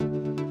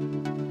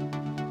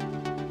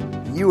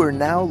You are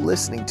now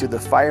listening to the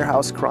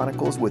Firehouse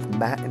Chronicles with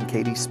Matt and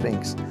Katie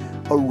Spinks,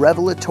 a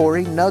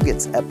revelatory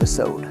nuggets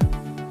episode.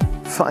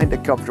 Find a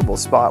comfortable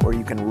spot where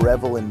you can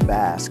revel and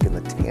bask in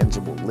the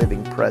tangible,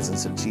 living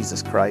presence of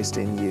Jesus Christ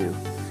in you.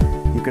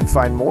 You can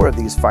find more of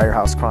these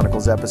Firehouse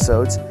Chronicles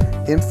episodes,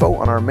 info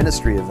on our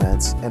ministry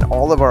events, and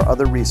all of our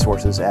other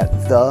resources at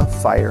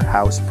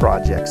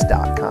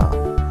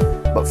thefirehouseprojects.com.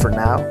 But for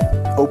now,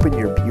 open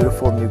your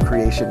beautiful new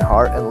creation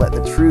heart and let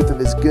the truth of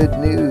His good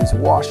news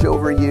wash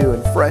over you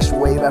in fresh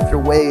wave after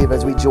wave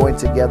as we join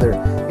together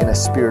in a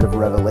spirit of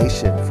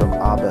revelation from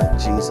Abba,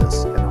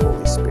 Jesus, and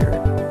Holy Spirit.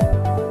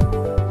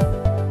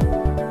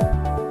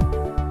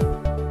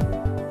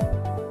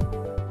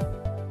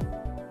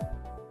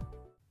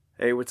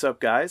 Hey, what's up,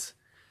 guys?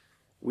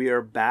 We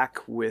are back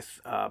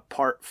with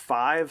part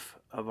 5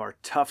 of our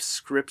Tough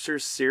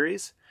Scriptures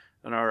series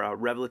on our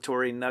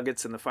revelatory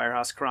nuggets in the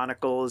Firehouse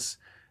Chronicles.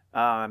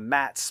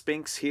 Matt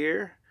Spinks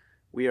here.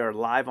 We are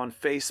live on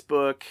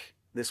Facebook.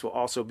 This will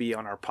also be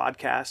on our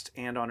podcast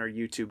and on our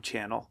YouTube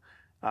channel.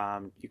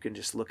 You can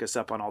just look us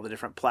up on all the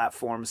different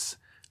platforms.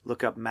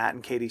 Look up Matt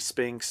and Katie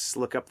Spinks.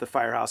 Look up the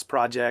Firehouse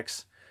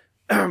Projects.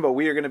 But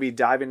we are going to be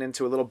diving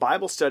into a little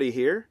Bible study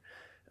here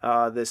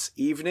this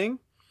evening.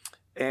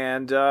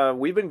 And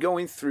we've been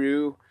going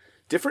through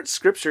different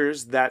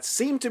scriptures that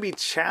seem to be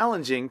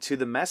challenging to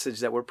the message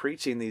that we're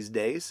preaching these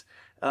days.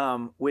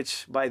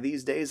 Which by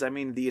these days, I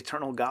mean the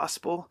eternal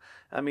gospel,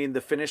 I mean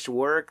the finished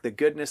work, the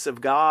goodness of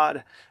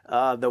God,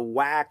 the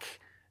whack.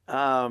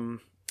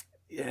 And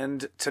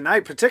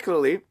tonight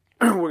particularly,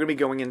 we're going to be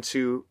going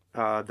into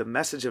the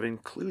message of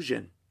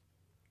inclusion,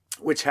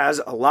 which has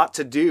a lot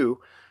to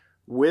do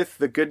with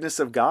the goodness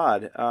of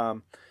God.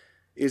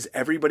 Is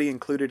everybody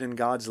included in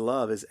God's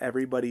love? Is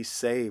everybody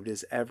saved?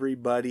 Is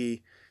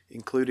everybody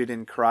included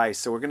in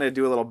Christ? So we're going to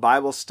do a little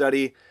Bible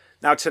study.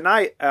 Now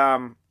tonight,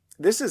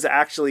 this is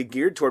actually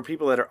geared toward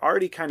people that are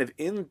already kind of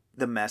in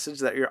the message,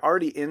 that you're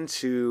already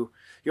into,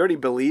 you already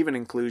believe in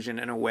inclusion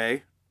in a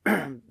way.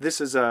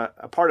 This is a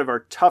part of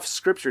our Tough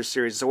Scriptures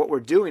series. So what we're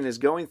doing is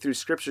going through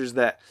scriptures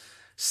that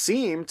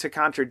seem to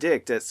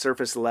contradict at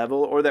surface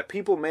level, or that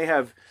people may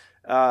have,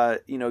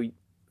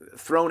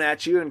 thrown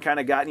at you and kind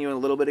of gotten you in a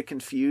little bit of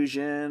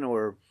confusion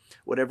or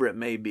whatever it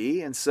may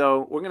be. And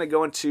so we're going to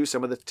go into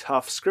some of the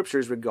tough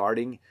scriptures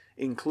regarding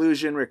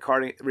inclusion,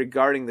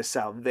 regarding the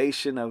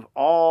salvation of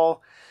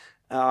all,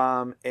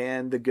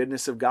 and the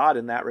goodness of God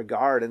in that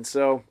regard. And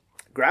so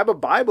grab a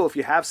Bible if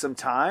you have some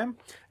time,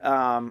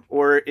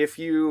 or if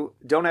you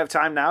don't have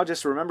time now,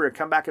 just remember to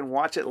come back and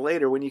watch it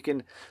later when you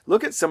can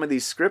look at some of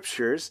these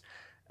scriptures.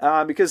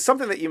 Because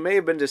something that you may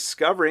have been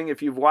discovering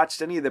if you've watched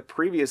any of the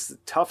previous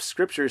Tough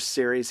Scriptures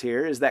series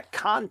here is that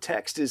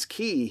context is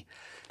key.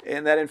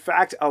 And that, in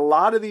fact, a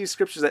lot of these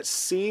scriptures that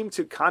seem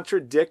to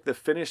contradict the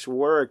finished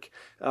work,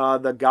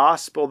 the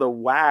gospel, the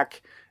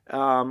whack,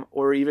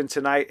 or even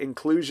tonight,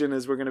 inclusion,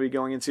 as we're going to be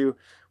going into,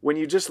 when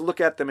you just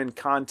look at them in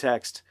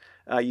context,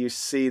 you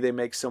see they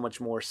make so much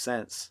more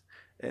sense.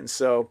 And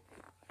so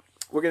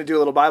we're going to do a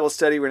little Bible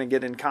study. We're going to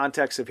get in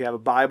context. If you have a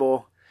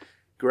Bible,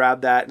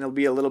 grab that, and it'll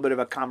be a little bit of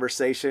a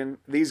conversation.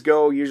 These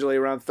go usually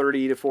around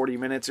 30 to 40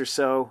 minutes or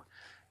so.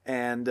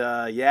 And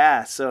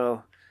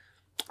so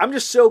I'm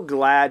just so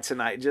glad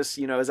tonight, just,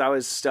 as I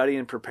was studying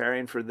and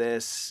preparing for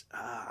this,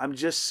 I'm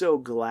just so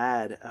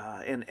glad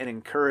and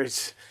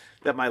encouraged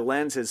that my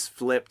lens has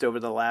flipped over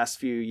the last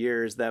few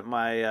years, that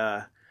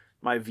my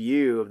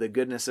view of the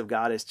goodness of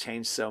God has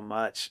changed so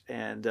much,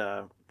 and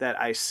that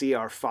I see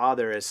our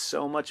Father as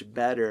so much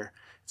better,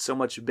 so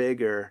much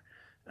bigger.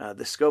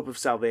 The scope of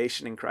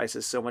salvation in Christ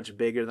is so much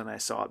bigger than I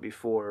saw it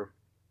before.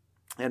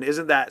 And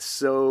isn't that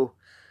so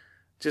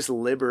just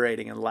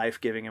liberating and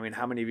life-giving? I mean,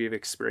 how many of you have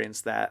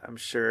experienced that? I'm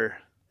sure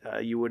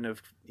you wouldn't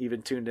have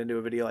even tuned into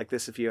a video like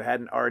this if you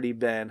hadn't already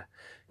been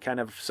kind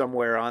of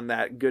somewhere on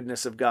that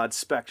goodness of God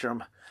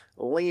spectrum,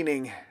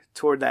 leaning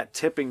toward that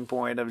tipping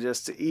point of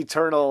just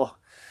eternal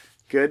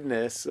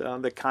goodness,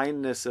 the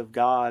kindness of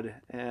God.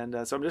 And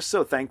so I'm just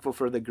so thankful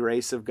for the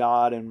grace of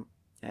God.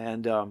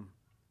 And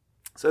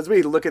so as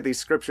we look at these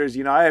scriptures,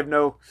 I have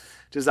no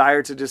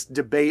desire to just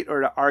debate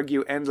or to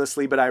argue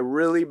endlessly, but I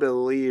really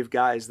believe,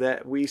 guys,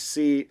 that we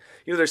see,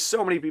 there's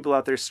so many people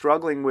out there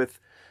struggling with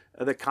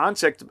the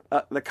concept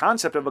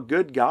of a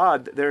good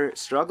God. They're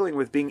struggling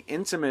with being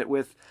intimate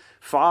with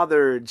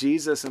Father,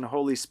 Jesus, and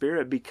Holy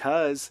Spirit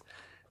because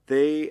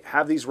they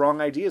have these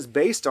wrong ideas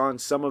based on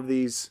some of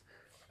these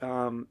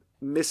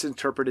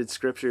misinterpreted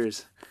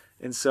scriptures.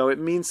 And so it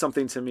means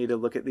something to me to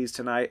look at these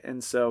tonight.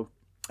 And so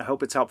I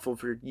hope it's helpful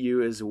for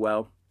you as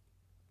well.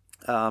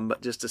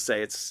 But just to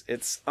say,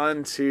 it's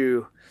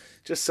unto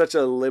just such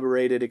a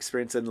liberated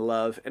experience in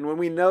love. And when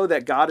we know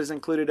that God has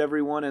included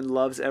everyone and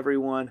loves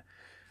everyone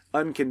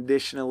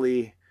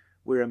unconditionally,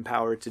 we're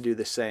empowered to do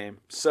the same.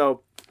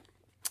 So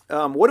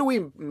what do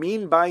we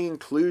mean by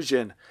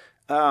inclusion?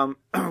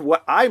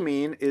 What I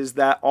mean is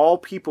that all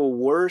people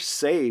were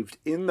saved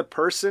in the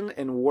person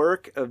and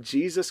work of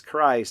Jesus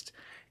Christ,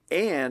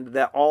 and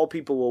that all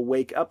people will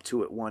wake up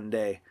to it one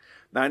day.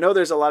 Now, I know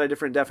there's a lot of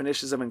different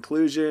definitions of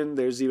inclusion.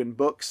 There's even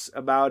books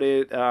about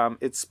it.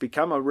 It's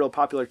become a real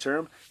popular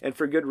term, and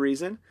for good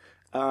reason.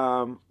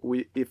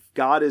 If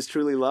God is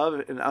truly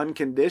love and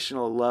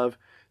unconditional love,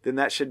 then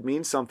that should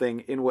mean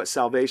something in what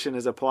salvation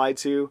is applied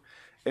to.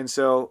 And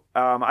so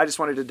I just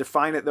wanted to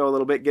define it, though, a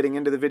little bit getting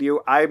into the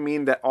video. I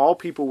mean that all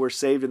people were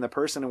saved in the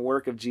person and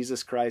work of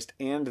Jesus Christ,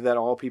 and that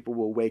all people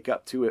will wake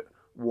up to it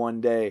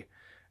one day.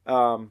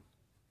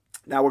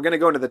 Now, we're going to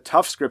go into the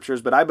tough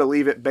scriptures, but I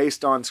believe it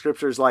based on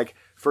scriptures like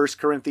 1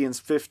 Corinthians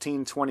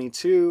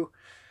 15:22,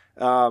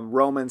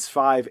 Romans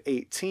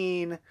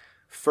 5:18,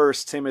 1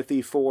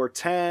 Timothy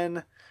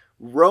 4:10,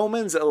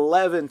 Romans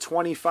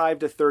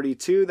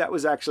 11:25-32. That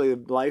was actually a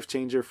life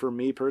changer for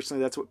me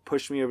personally. That's what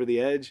pushed me over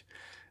the edge.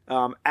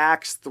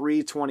 Acts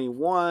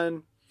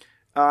 3:21,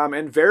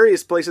 and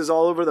various places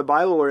all over the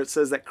Bible where it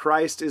says that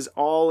Christ is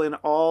all in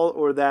all,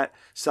 or that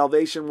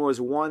salvation was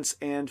once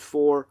and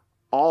for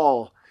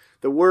all.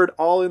 The word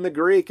all in the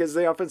Greek, as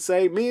they often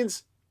say,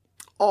 means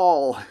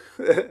all.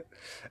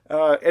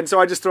 And so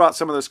I just throw out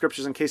some of those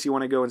scriptures in case you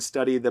want to go and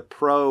study the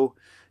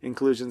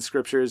pro-inclusion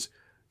scriptures.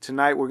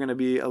 Tonight we're going to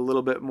be a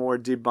little bit more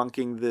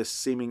debunking this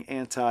seeming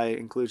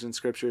anti-inclusion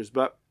scriptures.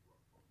 But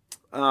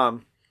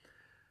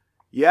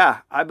yeah,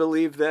 I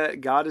believe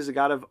that God is a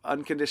God of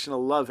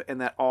unconditional love, and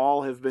that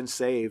all have been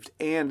saved,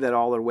 and that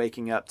all are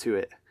waking up to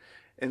it.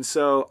 And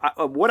so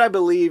what I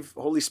believe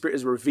Holy Spirit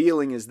is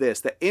revealing is this,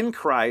 that in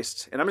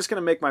Christ, and I'm just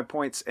going to make my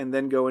points and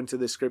then go into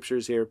the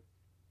scriptures here,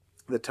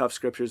 the tough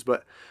scriptures,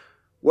 but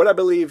what I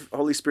believe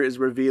Holy Spirit is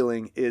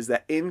revealing is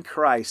that in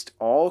Christ,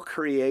 all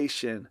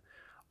creation,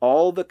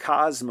 all the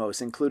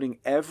cosmos, including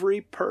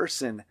every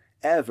person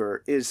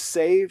ever, is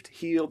saved,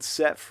 healed,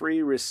 set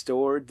free,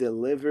 restored,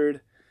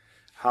 delivered.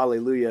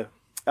 Hallelujah.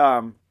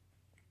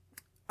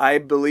 I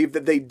believe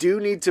that they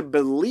do need to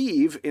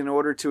believe in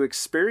order to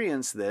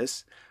experience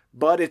this,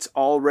 but it's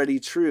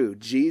already true.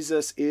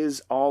 Jesus is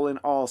all in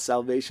all.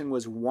 Salvation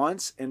was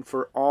once and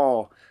for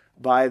all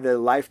by the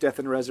life, death,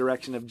 and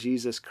resurrection of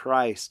Jesus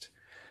Christ.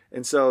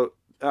 And so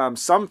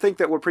some think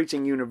that we're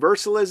preaching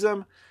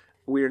universalism.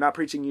 We are not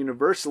preaching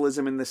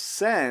universalism in the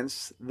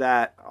sense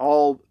that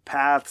all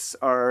paths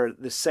are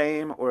the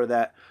same, or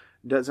that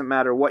doesn't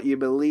matter what you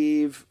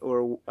believe,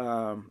 or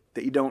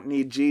that you don't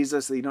need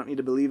Jesus, that you don't need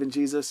to believe in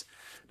Jesus.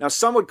 Now,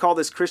 some would call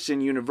this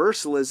Christian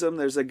universalism.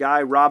 There's a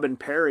guy, Robin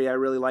Perry. I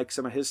really like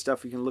some of his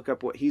stuff. You can look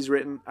up what he's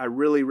written. I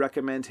really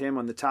recommend him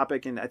on the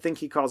topic, and I think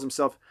he calls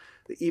himself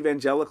the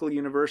evangelical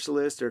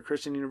universalist or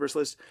Christian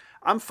universalist.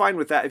 I'm fine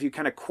with that if you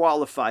kind of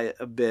qualify it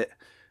a bit,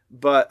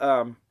 but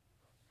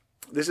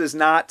this is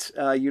not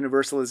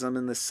universalism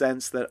in the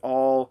sense that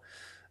all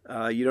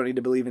you don't need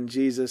to believe in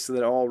Jesus, so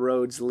that all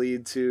roads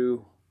lead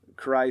to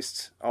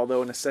Christ,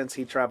 although in a sense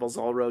he travels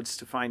all roads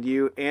to find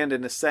you, and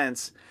in a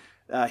sense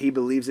he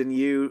believes in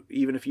you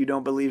even if you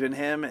don't believe in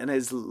him, and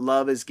his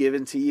love is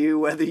given to you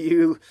whether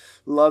you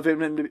love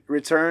him in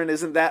return.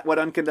 Isn't that what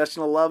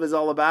unconditional love is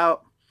all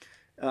about?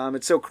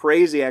 It's so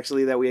crazy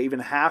actually that we even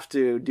have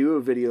to do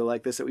a video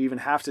like this, that we even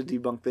have to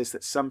debunk this,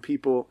 that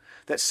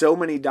so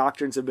many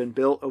doctrines have been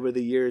built over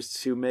the years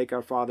to make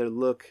our Father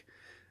look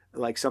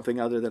like something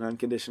other than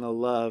unconditional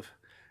love.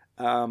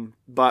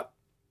 But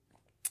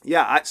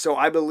yeah, so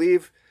I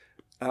believe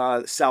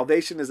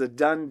salvation is a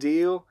done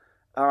deal,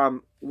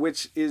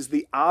 which is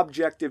the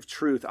objective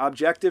truth.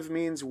 Objective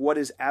means what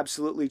is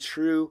absolutely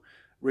true,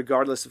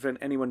 regardless if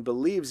anyone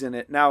believes in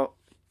it. Now,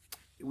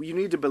 you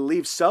need to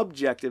believe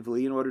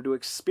subjectively in order to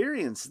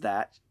experience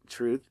that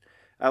truth.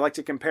 I like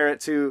to compare it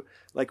to,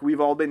 like,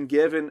 we've all been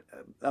given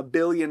 $1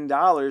 billion,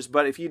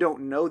 but if you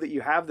don't know that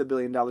you have the $1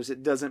 billion,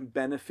 it doesn't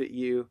benefit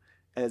you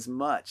as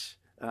much.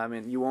 I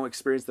mean, you won't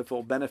experience the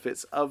full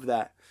benefits of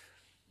that.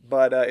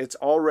 But it's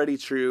already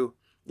true,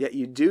 yet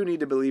you do need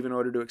to believe in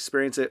order to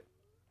experience it.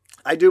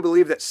 I do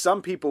believe that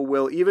some people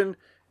will even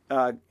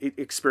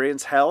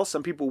experience hell.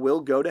 Some people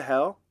will go to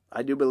hell.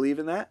 I do believe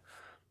in that.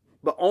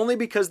 But only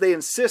because they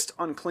insist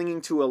on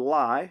clinging to a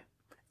lie.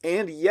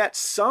 And yet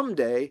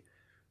someday,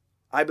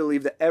 I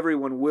believe that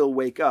everyone will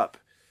wake up,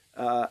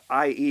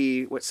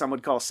 i.e. what some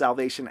would call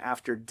salvation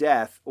after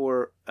death,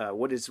 or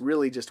what is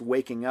really just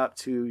waking up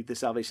to the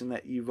salvation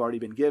that you've already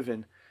been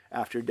given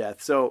after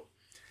death. So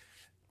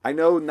I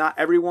know not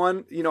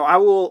everyone, I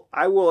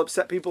will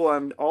upset people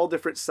on all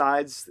different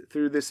sides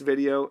through this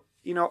video.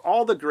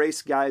 All the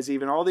grace guys,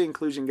 even all the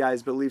inclusion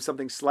guys, believe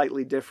something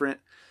slightly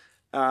different.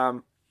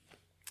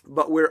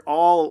 But we're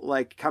all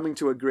like coming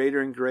to a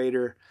greater and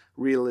greater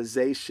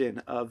realization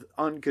of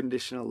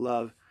unconditional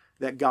love,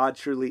 that God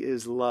truly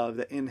is love,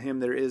 that in him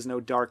there is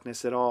no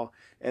darkness at all,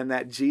 and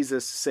that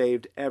Jesus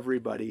saved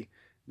everybody.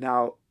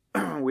 Now,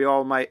 we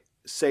all might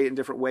say it in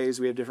different ways.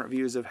 We have different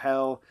views of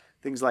hell,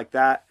 things like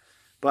that.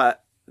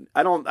 But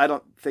I don't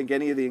think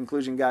any of the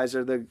inclusion guys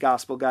or the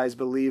gospel guys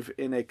believe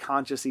in a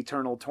conscious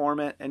eternal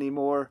torment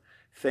anymore.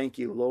 Thank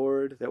you,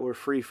 Lord, that we're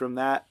free from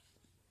that.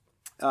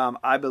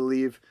 I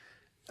believe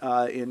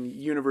in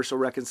universal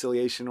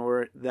reconciliation,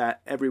 or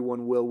that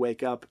everyone will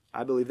wake up.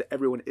 I believe that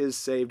everyone is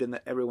saved and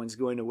that everyone's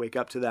going to wake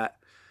up to that.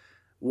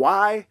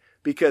 Why?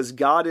 because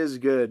God is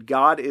good.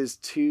 God is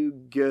too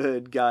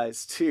good,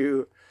 guys,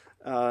 to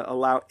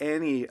allow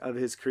any of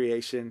his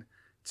creation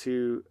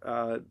to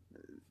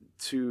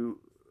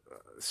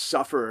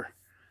suffer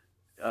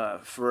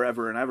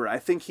forever and ever. I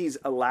think he's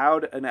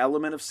allowed an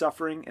element of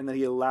suffering, and that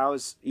he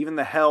allows even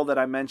the hell that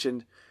I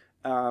mentioned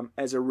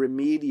as a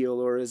remedial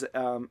or as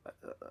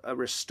a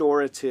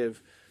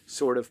restorative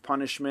sort of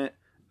punishment.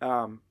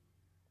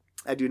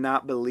 I do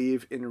not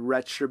believe in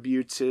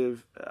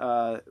retributive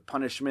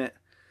punishment.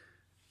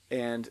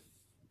 And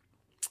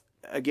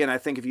again, I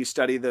think if you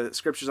study the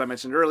scriptures I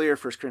mentioned earlier,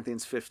 1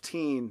 Corinthians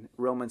 15,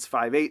 Romans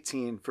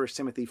 5:18, 1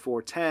 Timothy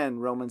 4:10,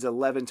 Romans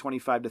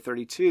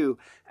 11:25-32,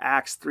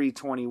 Acts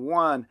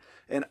 3:21,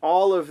 and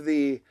all of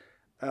the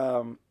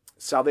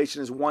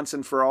salvation is once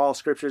and for all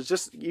scriptures,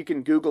 just you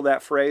can Google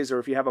that phrase, or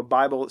if you have a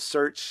Bible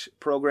search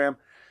program,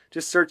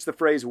 just search the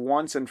phrase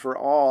once and for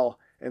all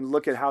and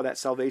look at how that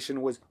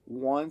salvation was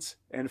once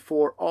and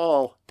for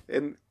all.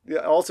 And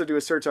also do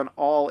a search on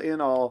all in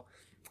all,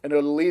 and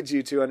it'll lead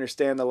you to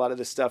understand a lot of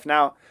this stuff.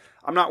 Now,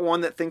 I'm not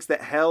one that thinks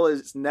that hell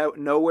is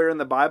nowhere in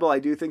the Bible. I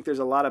do think there's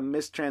a lot of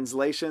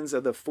mistranslations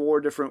of the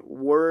 4 different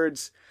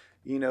words,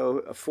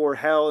 for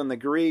hell in the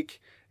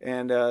Greek.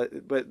 And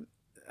but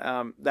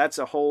that's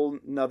a whole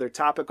nother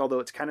topic, although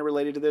it's kind of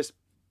related to this.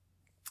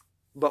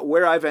 But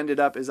where I've ended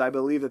up is I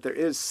believe that there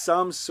is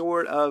some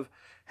sort of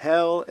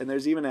hell, and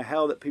there's even a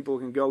hell that people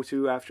can go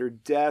to after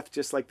death,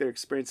 just like they're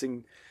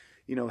experiencing,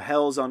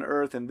 hells on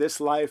earth in this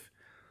life.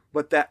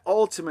 But that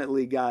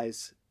ultimately,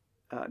 guys,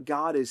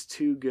 God is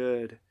too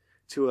good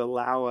to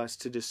allow us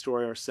to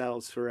destroy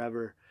ourselves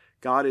forever.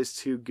 God is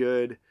too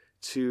good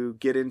to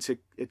get into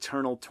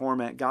eternal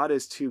torment. God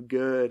is too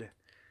good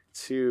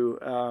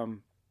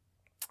to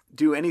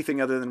do anything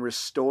other than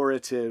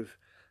restorative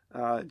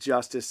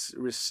justice.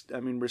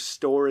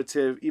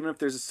 Restorative, even if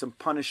there's some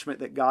punishment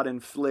that God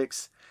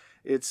inflicts,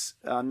 it's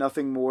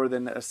nothing more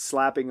than a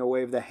slapping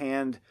away of the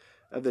hand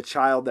of the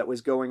child that was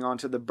going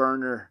onto the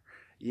burner.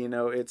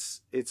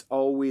 It's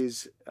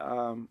always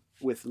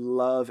with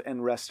love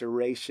and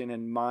restoration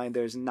in mind.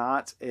 There's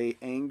not a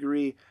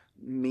angry,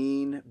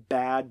 mean,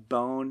 bad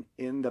bone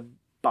in the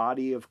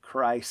body of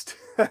Christ.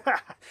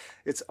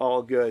 It's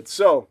all good.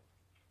 So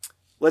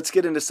let's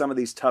get into some of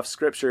these tough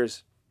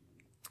scriptures.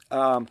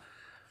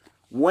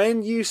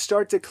 When you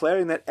start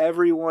declaring that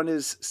everyone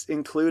is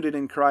included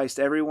in Christ,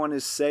 everyone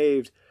is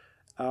saved,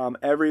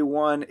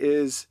 everyone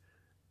is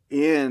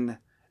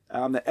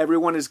that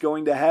everyone is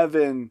going to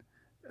heaven,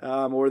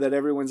 or that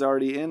everyone's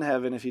already in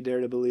heaven, if you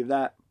dare to believe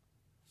that.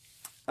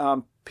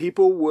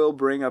 People will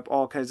bring up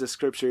all kinds of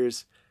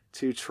scriptures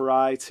to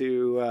try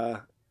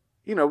to,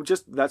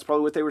 just that's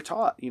probably what they were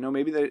taught.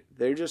 Maybe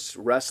they're just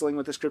wrestling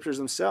with the scriptures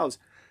themselves.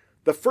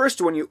 The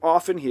first one you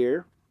often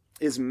hear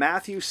is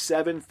Matthew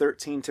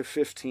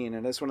 7:13-15.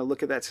 And I just want to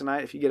look at that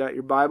tonight. If you get out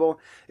your Bible,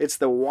 it's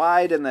the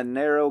wide and the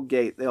narrow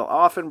gate. They'll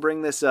often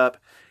bring this up.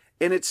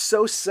 And it's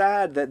so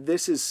sad that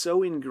this is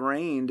so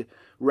ingrained,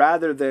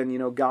 rather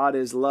than, God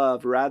is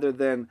love, rather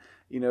than,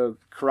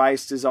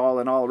 Christ is all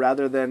in all,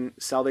 rather than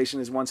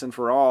salvation is once and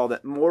for all,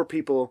 that more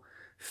people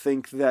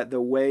think that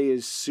the way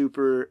is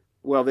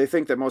they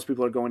think that most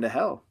people are going to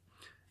hell.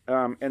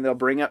 And they'll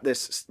bring up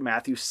this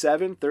Matthew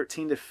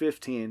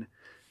 7:13-15.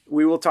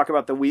 We will talk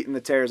about the wheat and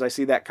the tares. I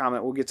see that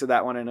comment. We'll get to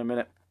that one in a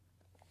minute.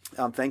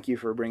 Thank you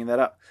for bringing that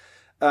up.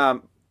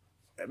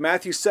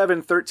 Matthew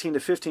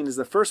 7:13-15 is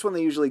the first one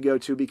they usually go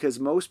to, because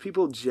most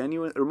people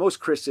most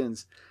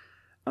Christians,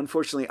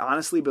 unfortunately,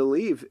 honestly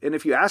believe, and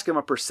if you ask them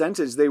a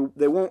percentage, they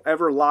won't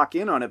ever lock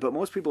in on it, but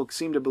most people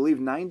seem to believe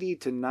 90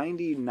 to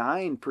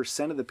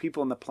 99% of the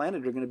people on the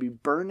planet are going to be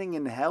burning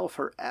in hell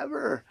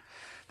forever.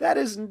 That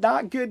is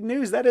not good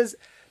news. That is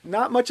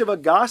not much of a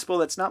gospel.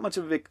 That's not much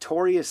of a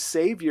victorious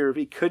Savior if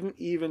he couldn't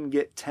even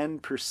get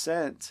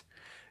 10%,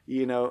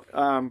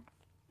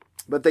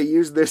 but they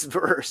use this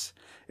verse.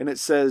 And it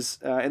says,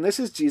 and this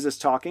is Jesus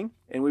talking,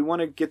 and we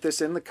want to get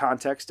this in the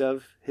context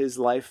of his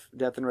life,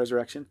 death, and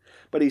resurrection.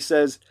 But he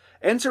says,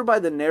 "Enter by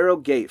the narrow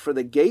gate, for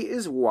the gate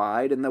is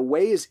wide, and the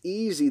way is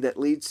easy that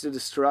leads to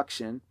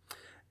destruction.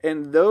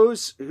 And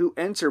those who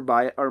enter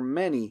by it are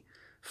many.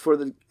 For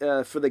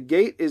the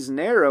gate is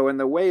narrow, and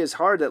the way is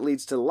hard that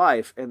leads to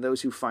life, and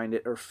those who find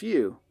it are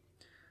few."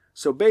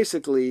 So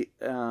basically,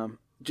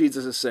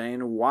 Jesus is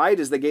saying, wide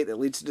is the gate that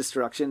leads to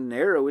destruction,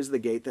 narrow is the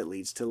gate that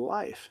leads to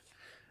life.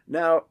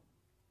 Now,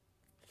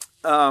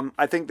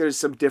 I think there's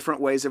some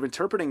different ways of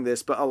interpreting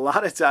this, but a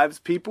lot of times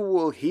people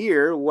will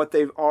hear what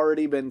they've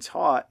already been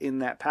taught in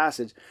that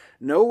passage.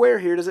 Nowhere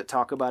here does it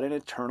talk about an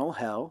eternal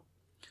hell.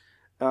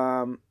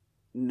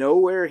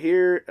 Nowhere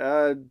here.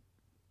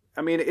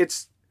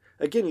 It's,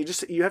 again,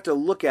 you have to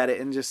look at it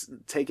and just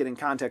take it in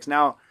context.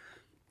 Now,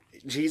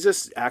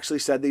 Jesus actually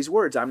said these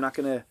words. I'm not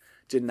going to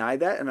deny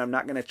that, and I'm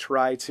not going to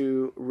try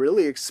to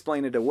really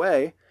explain it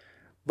away,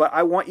 but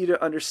I want you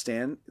to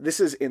understand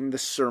this is in the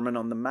Sermon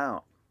on the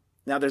Mount.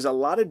 Now, there's a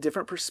lot of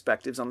different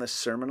perspectives on the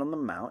Sermon on the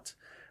Mount.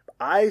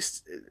 I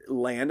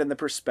land in the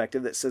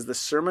perspective that says the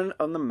Sermon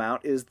on the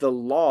Mount is the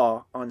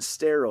law on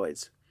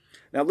steroids.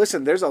 Now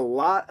listen, there's a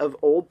lot of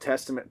Old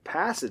Testament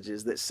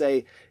passages that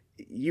say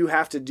you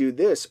have to do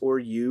this or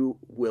you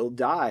will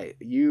die.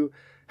 You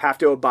have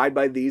to abide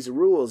by these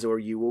rules or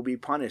you will be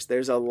punished.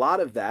 There's a lot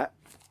of that.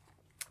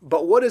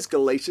 But what does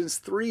Galatians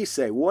 3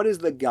 say? What does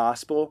the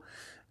gospel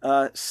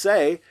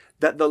say?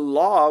 That the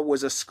law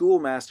was a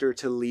schoolmaster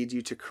to lead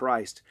you to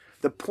Christ.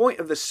 The point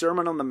of the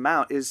Sermon on the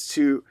Mount is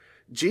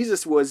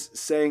Jesus was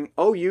saying,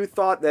 oh, you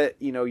thought that,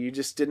 you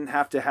just didn't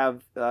have to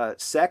have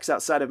sex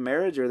outside of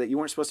marriage or that you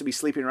weren't supposed to be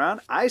sleeping around.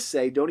 I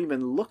say, don't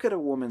even look at a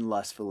woman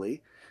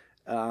lustfully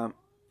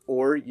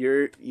or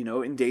you're,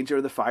 in danger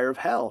of the fire of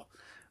hell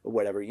or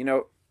whatever,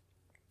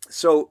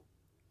 So,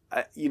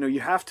 you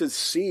have to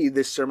see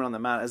this Sermon on the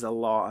Mount as a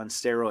law on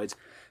steroids.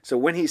 So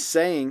when he's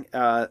saying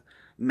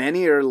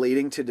many are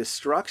leading to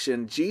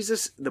destruction,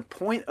 Jesus, the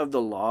point of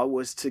the law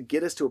was to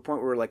get us to a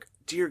point where we're like,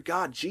 dear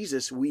God,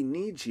 Jesus, we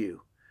need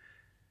you.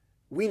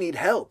 We need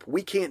help.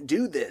 We can't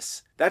do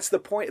this. That's the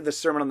point of the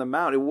Sermon on the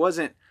Mount. It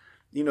wasn't,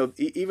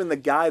 even the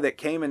guy that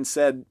came and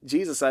said,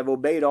 Jesus, I've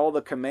obeyed all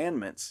the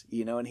commandments,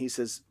 and he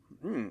says,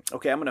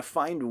 okay, I'm going to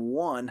find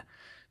one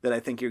that I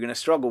think you're going to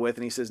struggle with.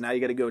 And he says, now you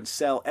got to go and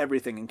sell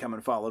everything and come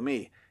and follow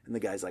me. And the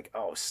guy's like,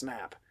 oh,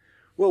 snap.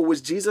 Well,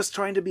 was Jesus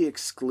trying to be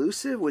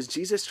exclusive? Was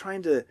Jesus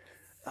trying to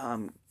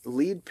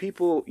lead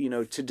people,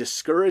 to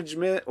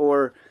discouragement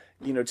or,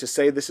 to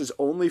say this is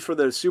only for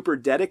the super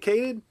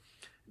dedicated?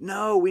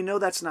 No, we know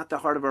that's not the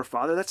heart of our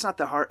Father. That's not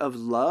the heart of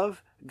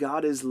love.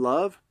 God is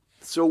love.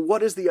 So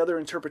what is the other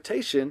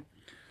interpretation?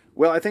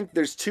 Well, I think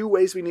there's two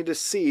ways we need to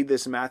see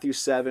this Matthew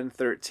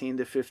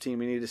 7:13-15.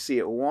 We need to see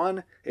it.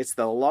 One, it's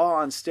the law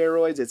on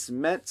steroids. It's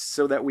meant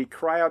so that we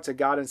cry out to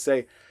God and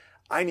say,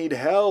 I need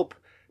help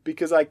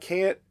because I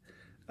can't,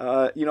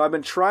 I've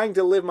been trying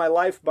to live my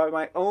life by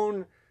my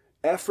own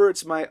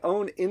efforts, my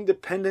own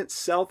independent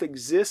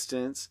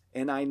self-existence,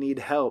 and I need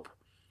help.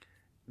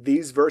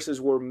 These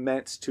verses were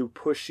meant to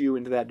push you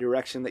into that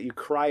direction that you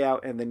cry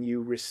out and then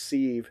you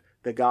receive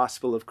the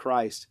gospel of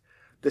Christ.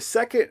 The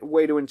second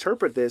way to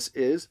interpret this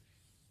is,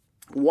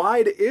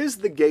 wide is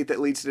the gate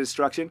that leads to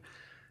destruction,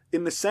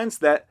 in the sense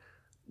that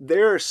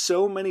there are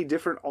so many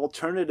different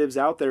alternatives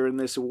out there in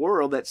this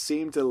world that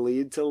seem to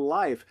lead to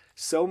life.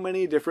 So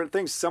many different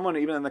things. Someone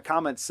even in the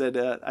comments said,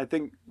 I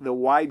think the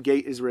wide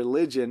gate is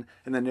religion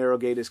and the narrow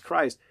gate is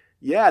Christ.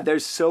 Yeah,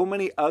 there's so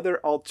many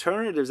other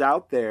alternatives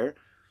out there,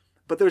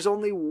 but there's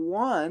only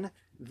one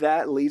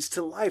that leads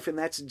to life, and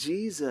that's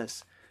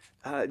Jesus.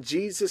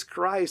 Jesus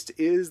Christ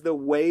is the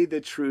way, the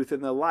truth,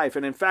 and the life.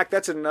 And in fact,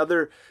 that's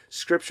another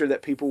scripture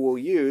that people will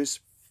use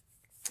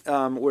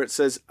where it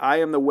says, I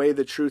am the way,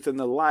 the truth, and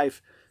the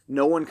life.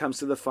 No one comes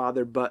to the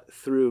Father but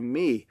through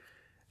me.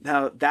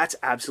 Now, that's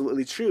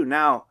absolutely true.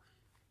 Now,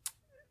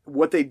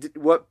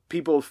 what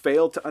people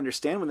fail to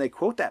understand when they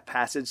quote that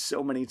passage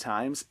so many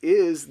times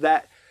is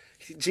that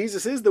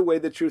Jesus is the way,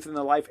 the truth, and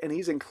the life, and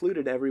he's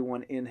included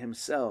everyone in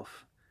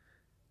himself.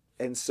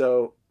 And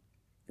so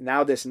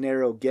now this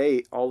narrow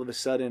gate all of a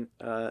sudden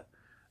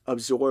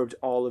absorbed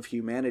all of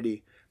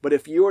humanity. But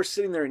if you're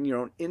sitting there in your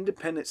own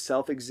independent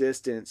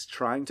self-existence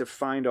trying to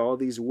find all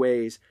these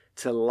ways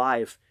to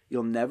life,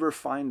 you'll never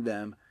find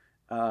them.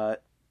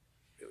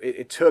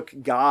 It took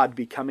God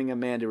becoming a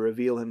man to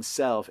reveal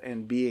himself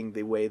and being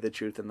the way, the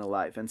truth, and the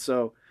life. And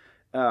so,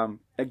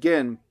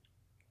 again,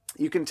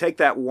 you can take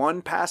that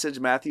one passage,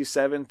 Matthew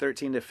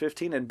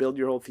 7:13-15, and build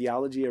your whole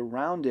theology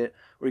around it,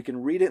 or you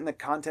can read it in the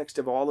context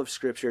of all of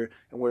Scripture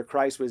and where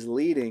Christ was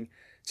leading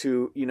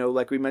to,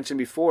 like we mentioned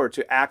before,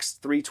 to Acts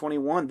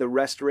 3:21, the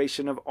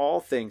restoration of all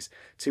things,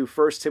 to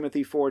 1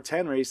 Timothy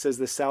 4:10, where he says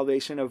the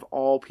salvation of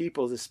all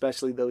peoples,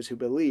 especially those who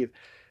believe.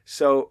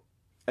 So,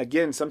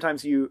 again,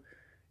 sometimes you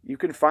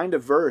can find a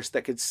verse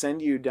that could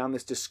send you down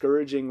this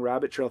discouraging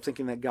rabbit trail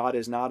thinking that God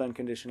is not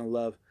unconditional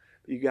love.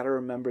 You got to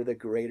remember the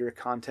greater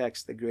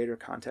context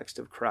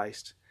of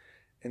Christ.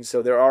 And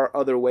so there are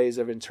other ways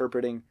of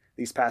interpreting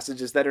these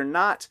passages that are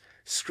not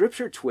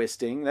scripture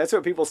twisting. That's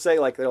what people say.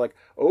 They're like,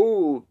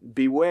 oh,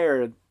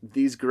 beware.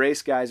 These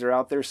grace guys are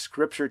out there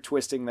scripture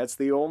twisting. That's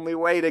the only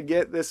way to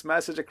get this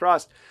message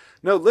across.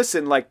 No,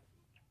 listen,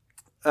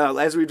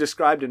 as we've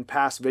described in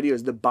past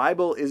videos, the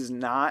Bible is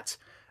not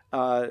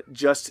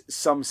just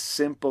some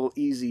simple,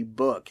 easy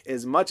book.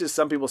 As much as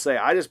some people say,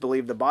 I just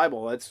believe the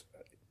Bible,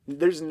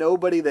 there's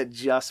nobody that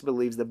just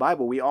believes the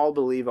Bible. We all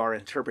believe our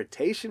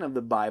interpretation of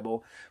the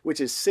Bible,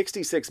 which is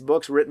 66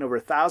 books written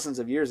over thousands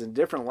of years in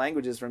different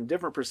languages from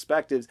different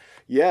perspectives.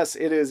 Yes,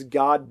 it is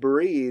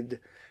God-breathed,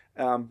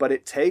 but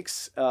it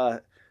takes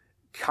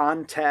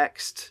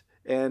context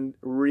and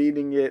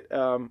reading it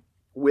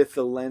with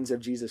the lens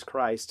of Jesus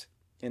Christ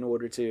in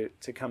order to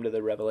come to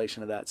the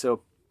revelation of that.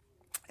 So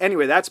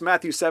anyway, that's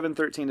Matthew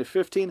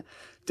 7:13-15.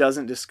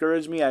 Doesn't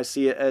discourage me. I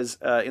see it as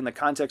in the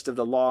context of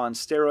the law on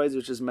steroids,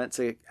 which is meant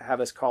to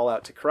have us call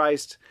out to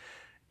Christ.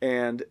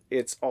 And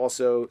it's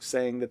also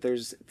saying that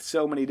there's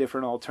so many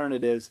different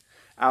alternatives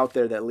out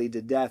there that lead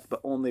to death,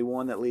 but only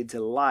one that leads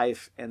to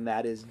life, and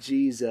that is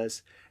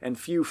Jesus. And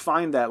few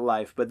find that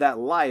life, but that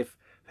life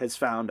has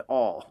found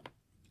all.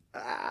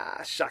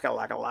 Shaka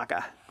laka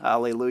laka.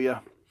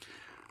 Hallelujah.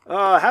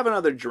 Have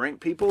another drink,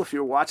 people, if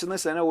you're watching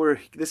this. I know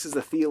this is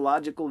a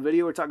theological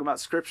video. We're talking about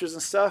scriptures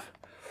and stuff.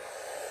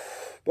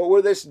 But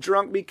we're this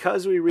drunk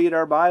because we read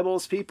our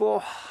Bibles,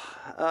 people.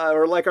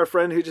 Or like our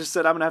friend who just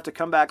said, I'm going to have to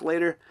come back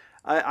later.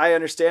 I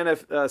understand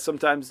if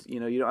sometimes, you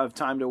don't have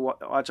time to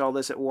watch all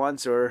this at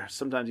once, or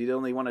sometimes you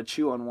only want to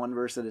chew on one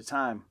verse at a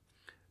time.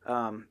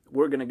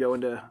 We're going to go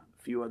into a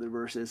few other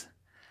verses.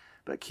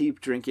 But keep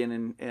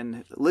drinking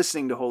and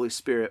listening to Holy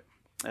Spirit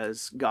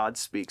as God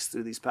speaks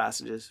through these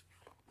passages.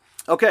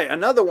 Okay,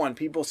 another one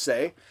people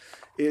say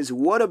is,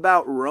 what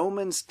about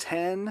Romans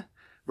 10,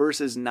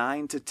 verses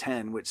 9 to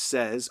 10, which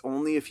says,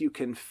 only if you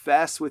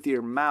confess with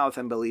your mouth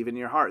and believe in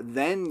your heart,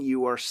 then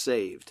you are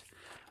saved.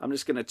 I'm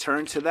just going to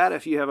turn to that.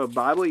 If you have a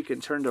Bible, you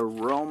can turn to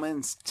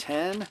Romans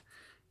 10,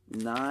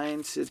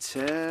 9 to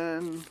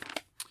 10.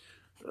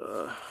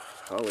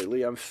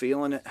 Hallelujah, I'm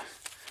feeling it.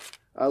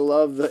 I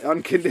love the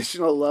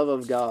unconditional love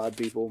of God,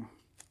 people.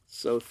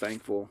 So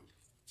thankful.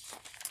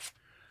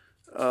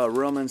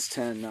 Romans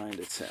 10, 9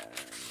 to 10.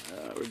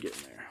 We're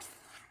getting there.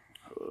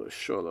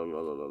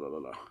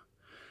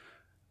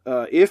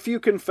 If you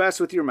confess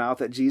with your mouth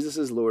that Jesus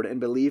is Lord and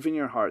believe in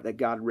your heart that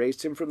God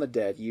raised him from the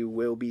dead, you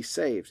will be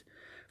saved.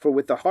 For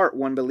with the heart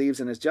one believes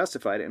and is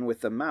justified, and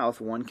with the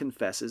mouth one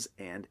confesses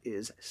and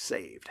is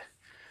saved.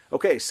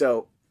 Okay,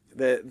 so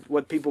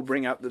what people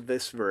bring up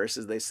this verse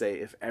is they say,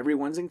 if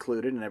everyone's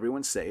included and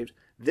everyone's saved,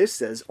 this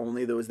says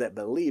only those that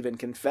believe and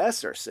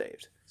confess are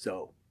saved.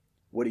 So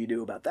what do you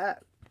do about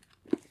that?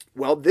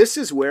 Well, this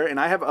is where,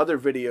 and I have other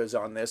videos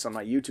on this on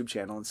my YouTube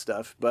channel and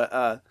stuff,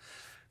 but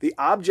the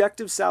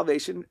objective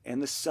salvation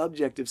and the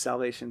subjective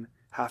salvation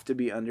have to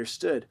be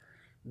understood.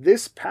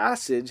 This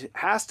passage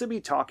has to be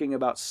talking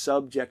about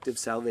subjective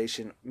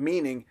salvation,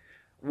 meaning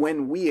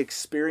when we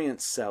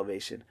experience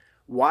salvation.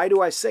 Why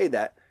do I say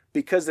that?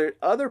 Because there are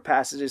other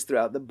passages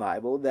throughout the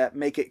Bible that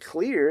make it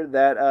clear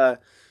that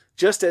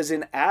just as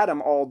in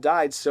Adam all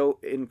died, so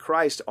in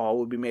Christ all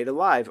will be made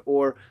alive.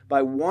 Or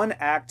by one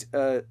act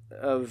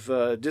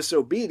of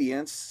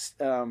disobedience,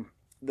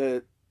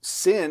 the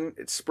sin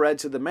spread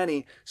to the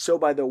many, so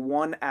by the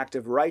one act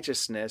of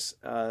righteousness,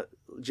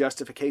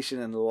 justification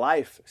and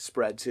life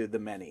spread to the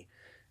many.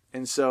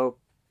 And so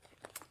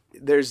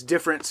there's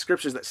different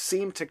scriptures that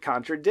seem to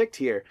contradict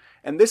here.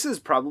 And this is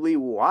probably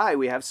why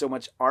we have so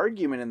much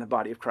argument in the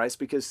body of Christ,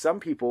 because some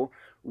people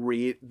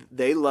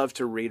they love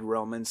to read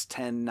Romans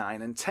 10,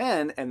 9, and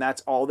 10, and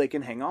that's all they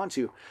can hang on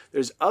to.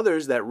 There's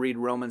others that read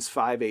Romans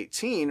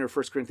 5:18 or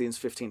 1 Corinthians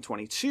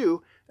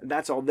 15:22, and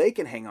that's all they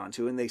can hang on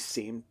to, and they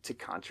seem to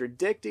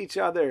contradict each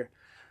other.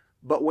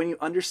 But when you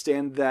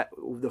understand that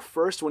the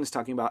first one is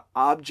talking about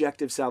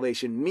objective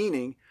salvation,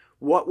 meaning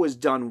what was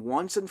done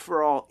once and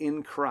for all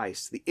in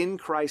Christ, the in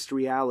Christ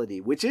reality,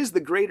 which is the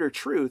greater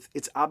truth,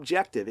 it's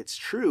objective, it's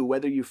true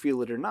whether you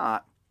feel it or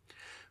not.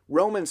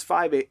 Romans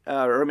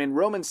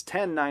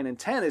 10, 9, and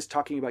 10 is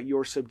talking about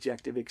your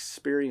subjective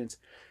experience.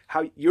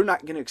 How you're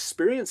not going to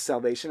experience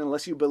salvation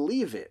unless you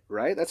believe it,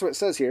 right? That's what it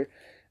says here.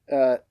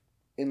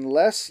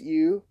 Unless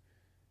you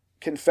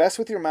confess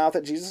with your mouth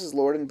that Jesus is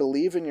Lord and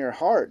believe in your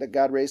heart that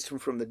God raised him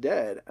from the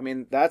dead. I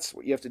mean, that's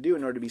what you have to do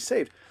in order to be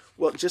saved.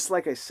 Well, just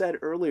like I said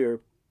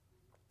earlier,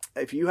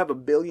 if you have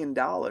 $1 billion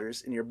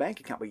in your bank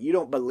account, but you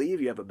don't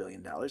believe you have $1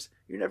 billion,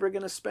 you're never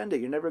going to spend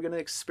it. You're never going to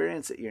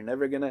experience it. You're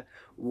never going to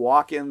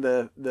walk in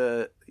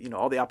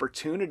all the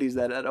opportunities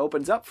that it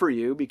opens up for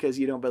you because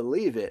you don't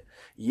believe it.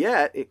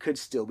 Yet it could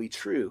still be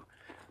true.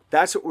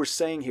 That's what we're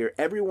saying here.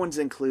 Everyone's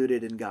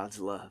included in God's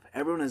love.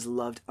 Everyone is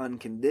loved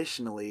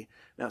unconditionally.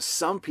 Now,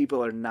 some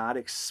people are not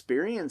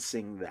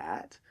experiencing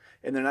that,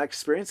 and they're not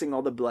experiencing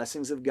all the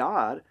blessings of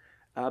God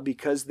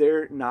because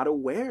they're not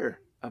aware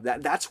of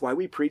that. That's why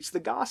we preach the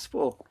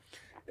gospel.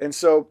 And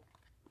so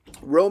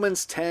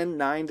Romans 10,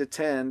 9 to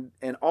 10,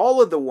 and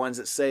all of the ones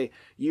that say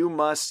you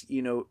must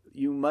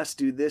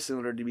do this in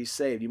order to be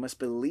saved. You must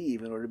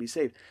believe in order to be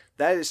saved.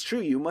 That is true.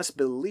 You must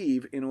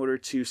believe in order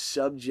to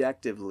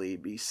subjectively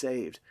be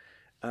saved.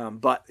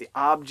 But the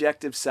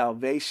objective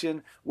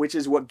salvation, which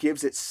is what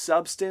gives it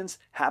substance,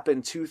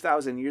 happened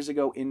 2,000 years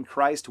ago in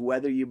Christ,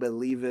 whether you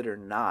believe it or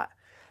not.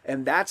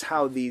 And that's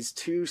how these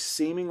two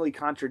seemingly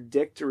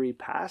contradictory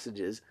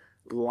passages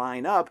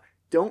line up.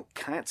 Don't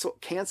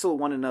cancel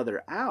one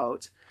another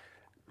out,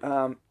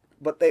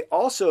 but they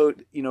also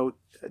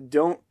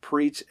don't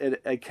preach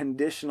a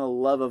conditional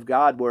love of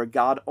God where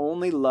God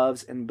only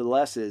loves and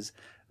blesses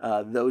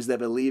those that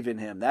believe in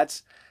him.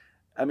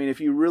 If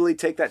you really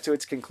take that to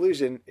its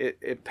conclusion,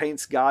 it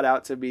paints God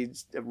out to be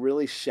a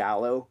really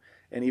shallow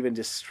and even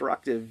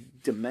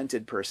destructive,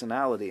 demented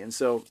personality. And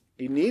so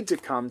you need to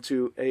come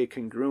to a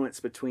congruence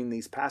between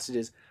these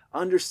passages,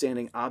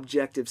 understanding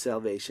objective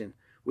salvation,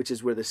 which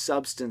is where the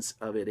substance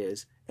of it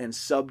is, and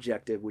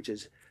subjective, which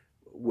is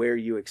where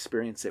you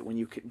experience it when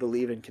you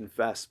believe and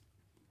confess.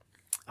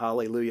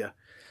 Hallelujah.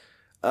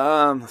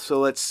 So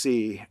let's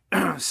see.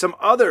 Some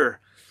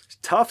other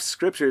tough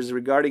scriptures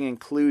regarding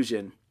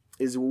inclusion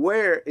is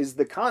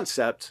the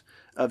concept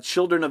of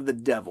children of the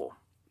devil.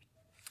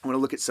 I want to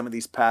look at some of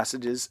these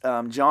passages.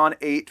 John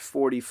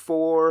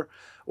 8:44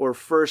 or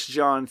 1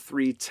 John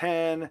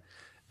 3:10.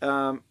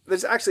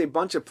 There's actually a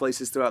bunch of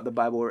places throughout the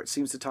Bible where it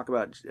seems to talk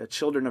about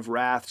children of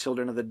wrath,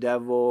 children of the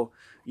devil,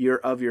 you're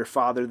of your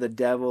father the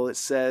devil. It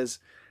says,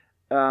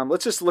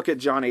 let's just look at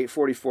John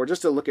 8:44,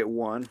 just to look at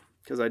one,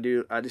 because I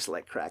just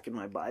like cracking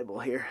my Bible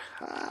here.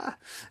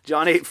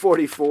 John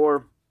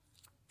 8:44,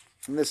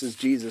 and this is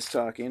Jesus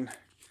talking.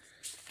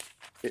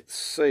 It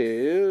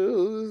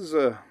says,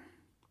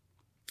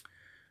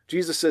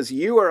 Jesus says,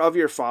 you are of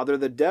your father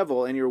the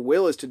devil, and your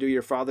will is to do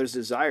your father's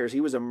desires. He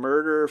was a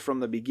murderer from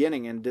the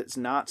beginning and does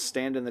not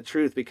stand in the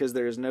truth, because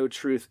there is no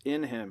truth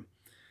in him.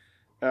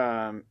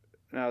 Now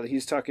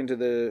he's talking to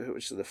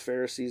the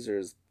Pharisees,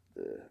 or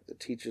the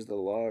teachers of the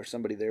law, or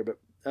somebody there. But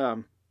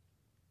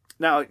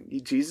now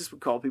Jesus would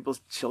call people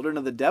children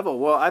of the devil.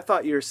 Well, I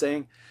thought you were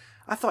saying,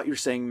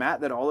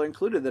 Matt, that all are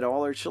included, that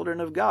all are children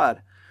of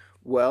God.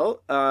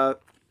 Well,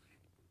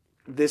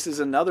 this is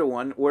another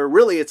one where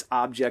really it's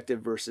objective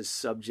versus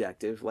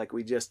subjective, like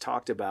we just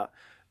talked about,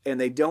 and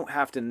they don't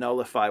have to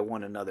nullify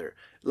one another.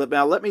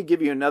 Now, let me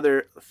give you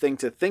another thing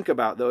to think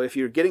about, though. If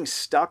you're getting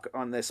stuck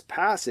on this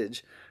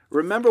passage,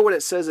 remember what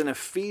it says in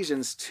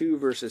Ephesians 2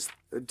 verse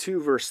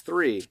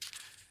 3.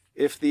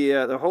 If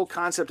the whole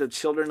concept of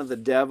children of the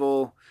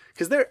devil,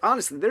 because there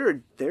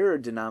are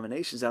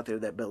denominations out there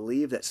that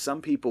believe that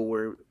some people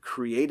were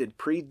created,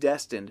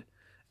 predestined,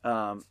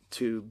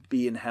 to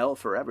be in hell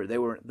forever.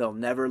 They'll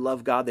never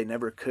love God. They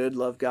never could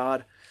love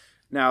God.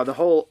 Now, the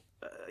whole,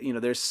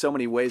 there's so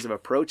many ways of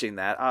approaching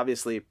that.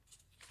 Obviously,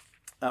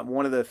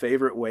 one of the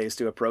favorite ways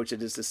to approach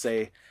it is to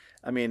say,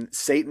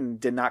 Satan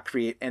did not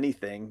create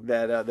anything,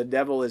 that the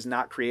devil is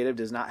not creative,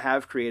 does not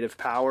have creative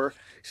power.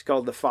 He's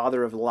called the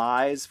father of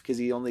lies because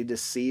he only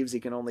deceives, he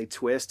can only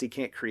twist, he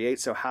can't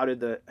create. So how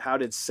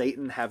did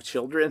Satan have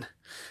children?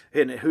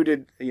 And who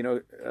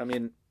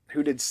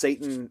did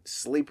Satan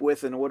sleep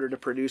with in order to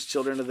produce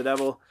children of the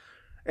devil?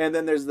 And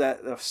then there's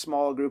a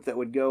small group that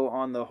would go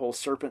on the whole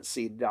serpent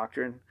seed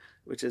doctrine,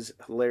 which is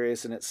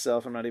hilarious in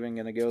itself. I'm not even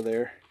going to go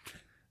there.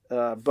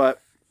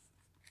 But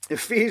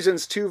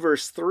Ephesians 2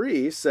 verse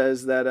 3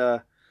 says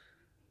that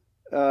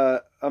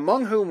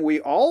among whom we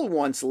all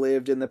once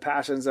lived in the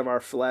passions of our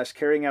flesh,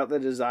 carrying out the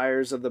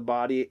desires of the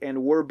body,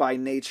 and were by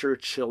nature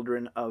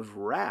children of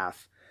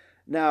wrath.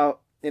 Now,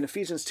 in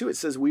Ephesians 2, it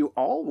says we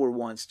all were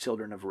once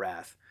children of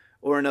wrath.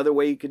 Or another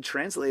way you could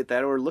translate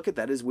that or look at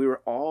that is we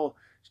were all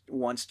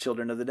once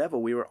children of the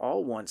devil. We were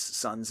all once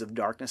sons of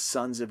darkness,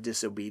 sons of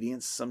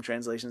disobedience, some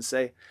translations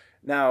say.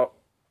 Now,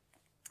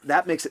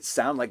 that makes it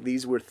sound like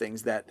these were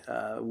things that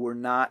were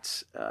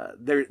not,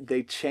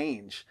 they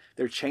change.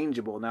 They're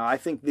changeable. Now, I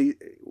think the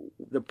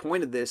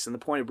point of this and the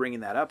point of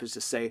bringing that up is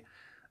to say,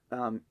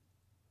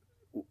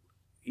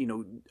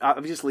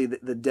 obviously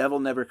the devil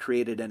never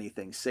created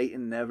anything.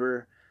 Satan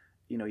never,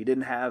 he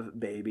didn't have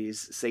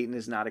babies. Satan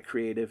is not a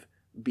creative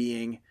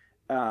being,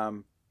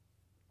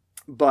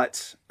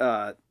 but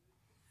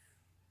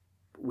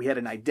we had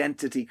an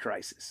identity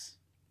crisis.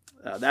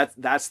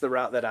 That's the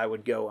route that I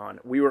would go on.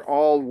 We were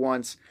all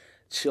once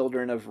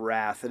children of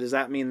wrath. Does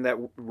that mean that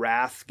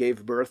wrath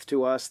gave birth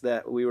to us,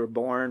 that we were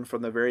born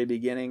from the very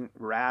beginning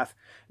wrath?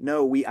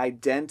 No, we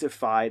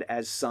identified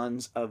as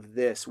sons of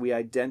this. We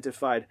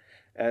identified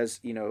as,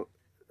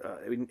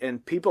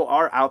 and people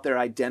are out there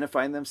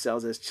identifying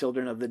themselves as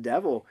children of the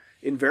devil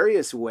in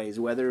various ways,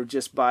 whether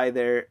just by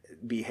their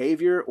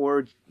behavior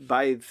or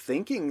by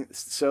thinking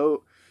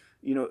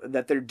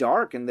that they're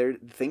dark, and they're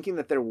thinking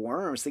that they're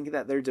worms, thinking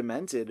that they're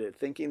demented,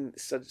 thinking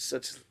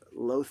such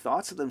low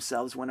thoughts of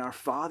themselves when our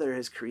Father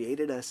has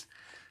created us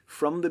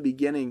from the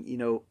beginning.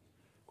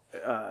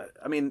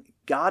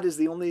 God is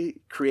the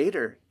only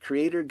creator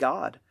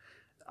God.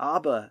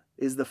 Abba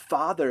is the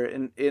Father,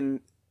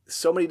 in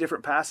so many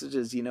different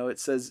passages, it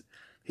says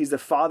he's the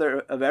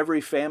Father of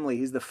every family.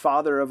 He's the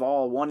Father of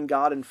all, one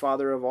God and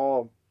Father of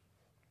all,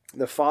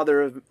 the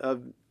Father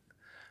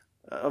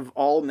of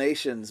all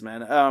nations,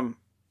 man.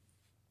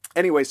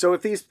 Anyway, so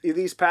if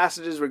these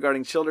passages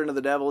regarding children of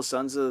the devil,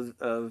 sons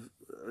of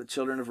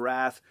children of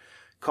wrath,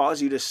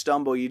 cause you to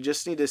stumble, you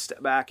just need to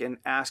step back and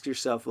ask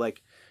yourself,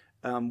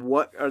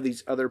 what are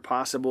these other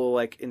possible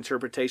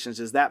interpretations?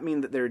 Does that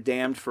mean that they're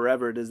damned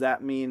forever? Does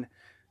that mean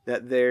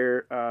that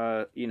they're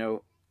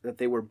that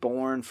they were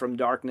born from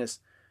darkness?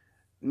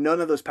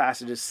 None of those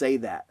passages say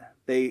that.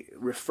 They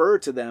refer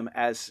to them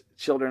as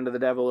children of the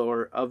devil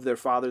or of their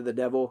father the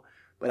devil,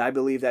 but I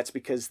believe that's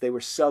because they were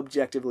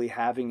subjectively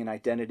having an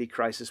identity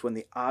crisis when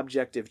the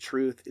objective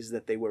truth is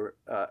that they were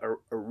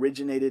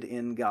originated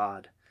in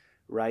God,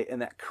 right?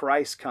 And that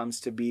Christ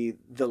comes to be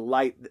the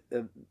light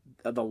of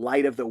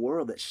the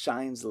world that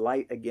shines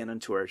light again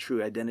unto our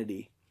true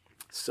identity.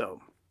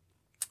 So,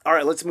 all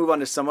right, let's move on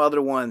to some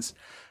other ones.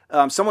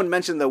 Someone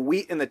mentioned the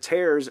wheat and the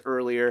tares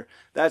earlier.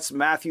 That's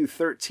Matthew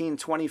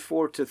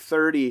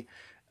 13:24-30.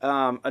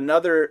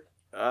 Another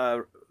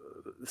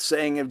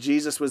saying of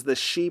Jesus was the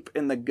sheep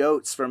and the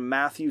goats from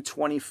Matthew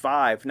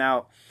 25.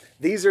 Now,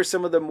 these are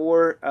some of the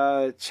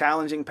more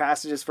challenging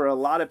passages for a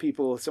lot of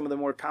people, some of the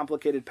more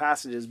complicated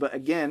passages. But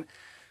again,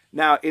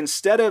 now,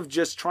 instead of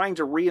just trying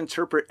to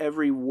reinterpret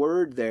every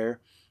word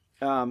there,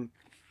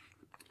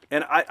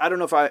 And I don't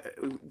know if I,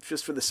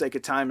 just for the sake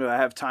of time, do I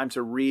have time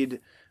to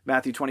read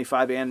Matthew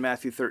 25 and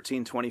Matthew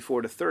 13,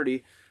 24 to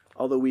 30,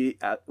 although we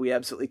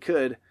absolutely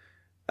could.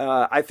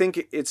 I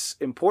think it's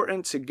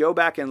important to go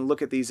back and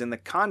look at these in the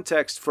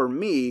context. For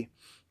me,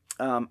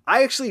 I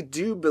actually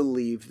do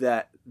believe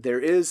that there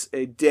is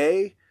a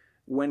day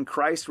when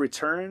Christ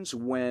returns,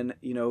 when,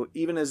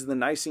 even as the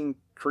Nicene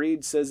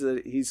Creed says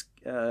that he's,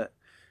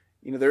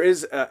 there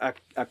is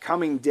a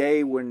coming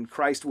day when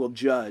Christ will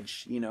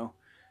judge,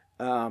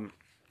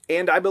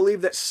 and I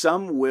believe that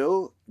some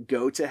will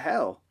go to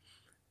hell.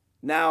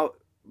 Now,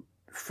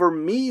 for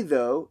me,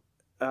 though,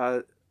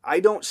 I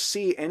don't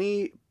see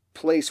any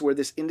place where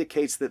this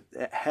indicates that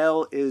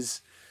hell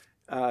is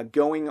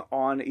going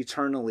on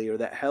eternally, or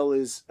that hell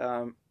is,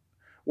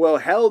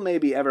 hell may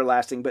be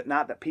everlasting, but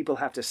not that people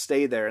have to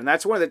stay there. And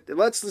that's one of the,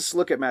 let's just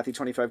look at Matthew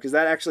 25, because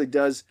that actually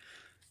does,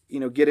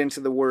 get into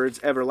the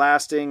words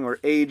everlasting or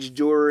age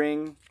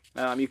during.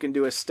 You can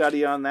do a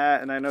study on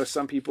that. And I know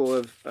some people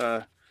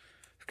have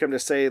come to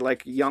say,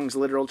 like Young's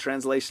literal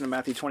translation of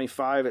Matthew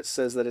 25, it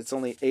says that it's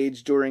only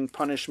age during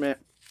punishment.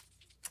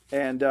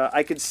 And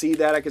I could see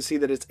that. I could see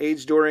that it's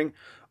age during,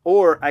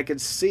 or I could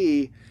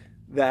see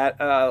that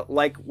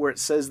like where it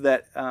says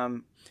that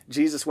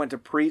Jesus went to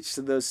preach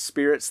to those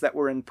spirits that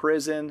were in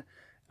prison,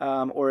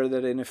 or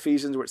that in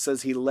Ephesians where it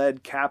says he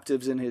led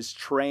captives in his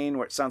train,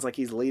 where it sounds like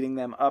he's leading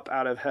them up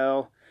out of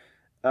hell.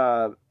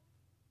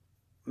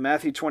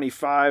 Matthew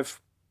 25,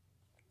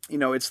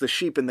 it's the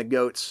sheep and the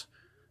goats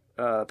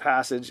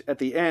passage. At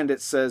the end,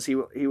 it says he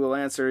will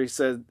answer. He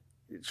said,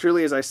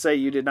 "Truly, as I say,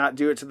 you did not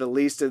do it to the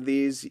least of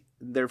these,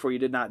 therefore you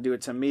did not do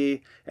it to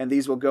me. And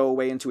these will go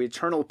away into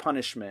eternal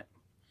punishment,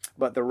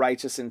 but the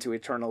righteous into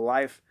eternal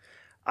life."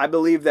 I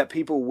believe that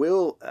people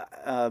will,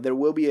 there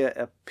will be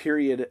a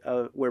period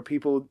where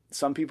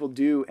some people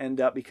do end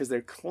up, because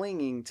they're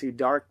clinging to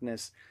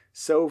darkness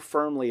so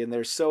firmly and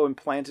they're so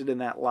implanted in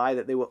that lie,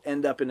 that they will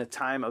end up in a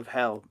time of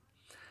hell.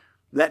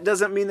 That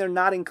doesn't mean they're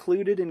not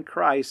included in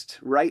Christ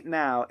right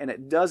now, and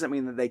it doesn't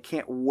mean that they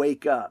can't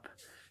wake up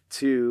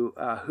to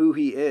who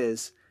he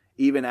is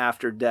even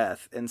after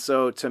death. And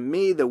so to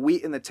me, the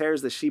wheat and the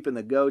tares, the sheep and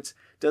the goats,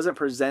 doesn't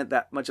present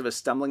that much of a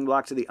stumbling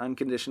block to the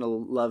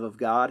unconditional love of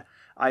God.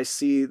 I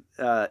see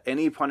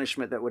any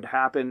punishment that would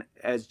happen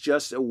as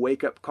just a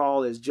wake-up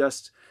call, as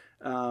just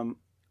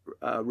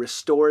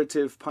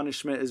restorative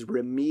punishment, as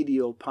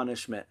remedial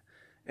punishment.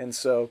 And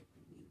so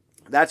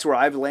that's where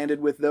I've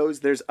landed with those.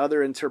 There's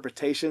other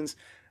interpretations.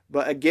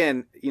 But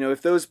again,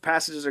 if those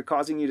passages are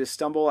causing you to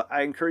stumble,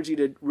 I encourage you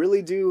to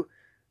really do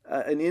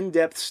an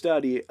in-depth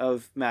study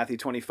of Matthew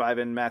 25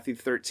 and Matthew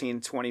 13,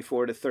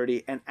 24 to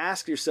 30, and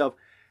ask yourself,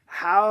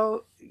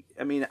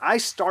 I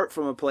start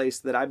from a place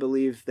that I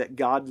believe that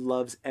God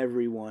loves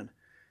everyone,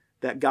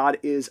 that God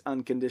is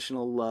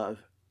unconditional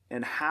love.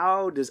 And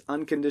how does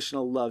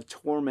unconditional love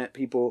torment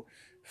people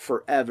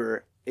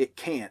forever? It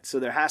can't. So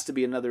there has to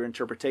be another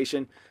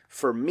interpretation.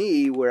 For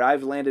me, where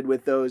I've landed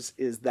with those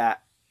is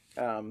that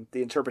the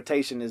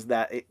interpretation is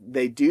that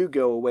they do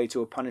go away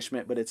to a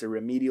punishment, but it's a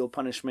remedial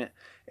punishment,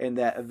 and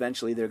that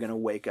eventually they're going to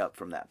wake up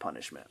from that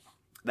punishment.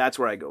 That's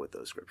where I go with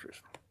those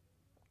scriptures.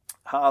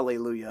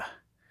 Hallelujah.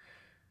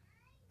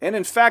 And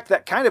in fact,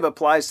 that kind of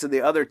applies to the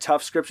other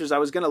tough scriptures. I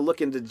was going to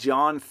look into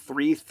John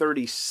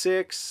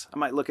 3:36. I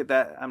might look at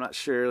that. I'm not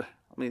sure.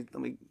 Let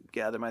me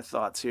gather my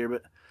thoughts here.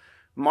 But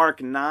Mark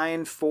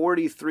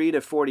 9:43 to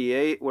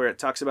 48, where it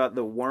talks about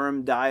the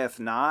worm dieth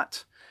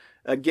not.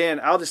 Again,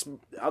 I'll just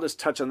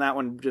touch on that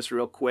one just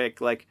real quick.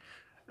 Like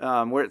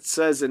where it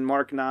says in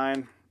Mark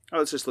 9.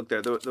 Let's just look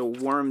there. The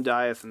worm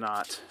dieth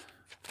not.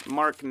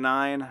 Mark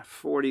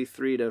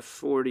 9:43 to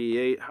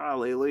 48.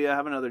 Hallelujah.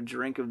 Have another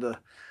drink of the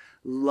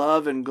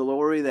love and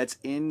glory that's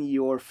in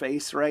your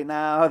face right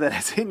now, that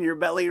is in your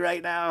belly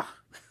right now.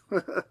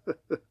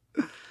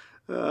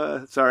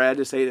 Sorry, I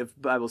just hate if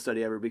Bible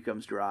study ever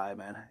becomes dry,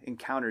 man.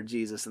 Encounter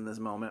Jesus in this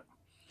moment.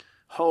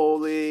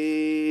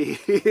 Holy.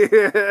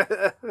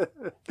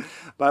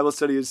 Bible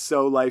study is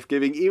so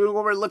life-giving, even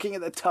when we're looking at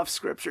the tough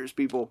scriptures,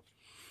 people.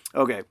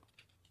 Okay.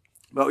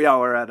 But yeah,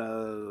 we're at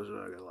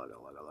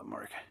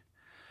Mark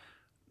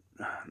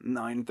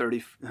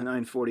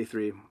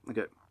 9:43.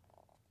 Okay.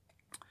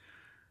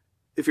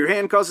 If your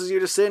hand causes you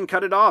to sin,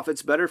 cut it off.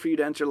 It's better for you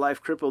to enter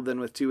life crippled than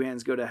with two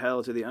hands go to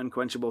hell, to the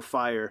unquenchable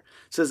fire.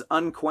 It says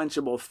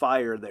unquenchable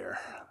fire there.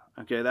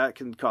 Okay, that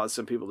can cause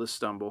some people to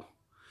stumble.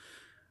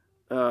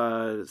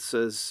 It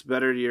says,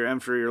 better to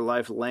enter your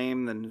life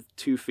lame than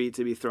 2 feet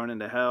to be thrown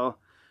into hell.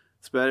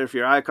 It's better if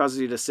your eye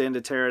causes you to sin,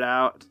 to tear it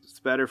out. It's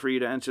better for you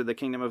to enter the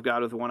kingdom of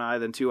God with one eye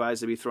than 2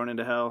 eyes to be thrown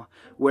into hell,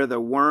 where the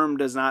worm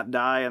does not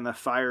die and the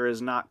fire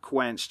is not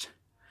quenched.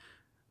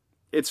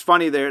 It's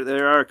funny,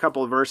 there are a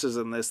couple of verses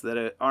in this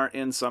that aren't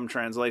in some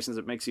translations.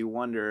 It makes you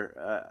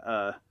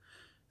wonder.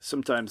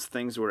 Sometimes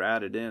things were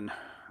added in.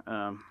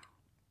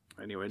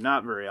 Anyway,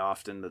 not very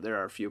often, but there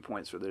are a few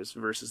points where there's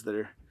verses that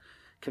are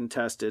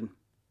contested.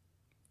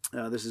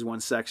 This is one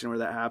section where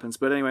that happens.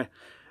 But anyway,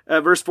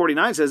 verse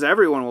 49 says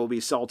everyone will be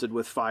salted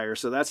with fire.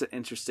 So that's an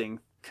interesting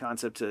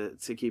concept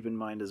to keep in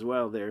mind as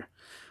well there.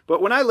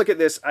 But when I look at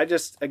this, I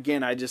just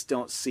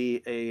don't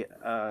see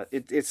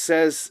it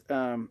says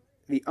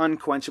the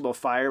unquenchable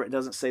fire. It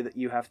doesn't say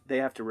that they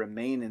have to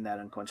remain in that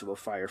unquenchable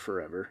fire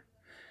forever.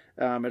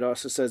 It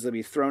also says they'll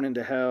be thrown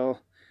into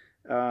hell.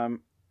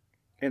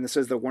 And it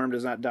says the worm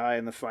does not die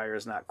and the fire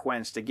is not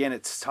quenched. Again,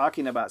 it's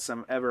talking about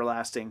some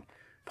everlasting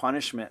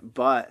punishment,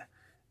 but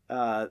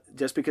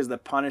just because the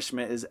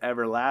punishment is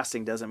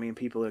everlasting doesn't mean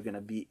people are going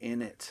to be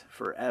in it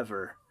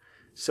forever.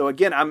 So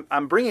again,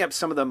 I'm bringing up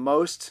some of the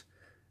most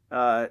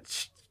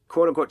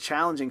quote unquote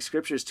challenging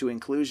scriptures to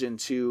inclusion,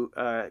 to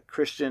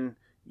Christian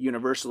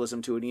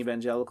universalism, to an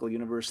evangelical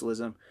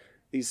universalism.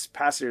 These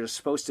passages are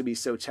supposed to be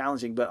so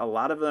challenging, but a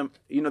lot of them,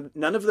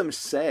 none of them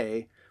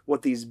say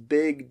what these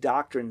big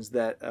doctrines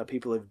that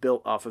people have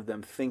built off of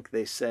them think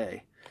they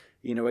say.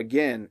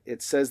 Again,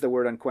 it says the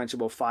word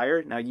unquenchable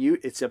fire. Now,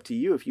 it's up to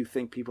you if you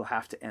think people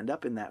have to end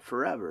up in that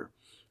forever.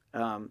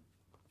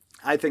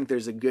 I think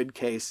there's a good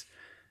case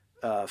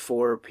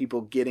for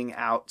people getting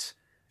out,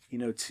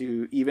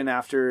 to even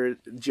after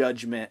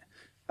judgment,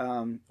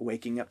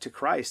 waking up to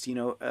Christ.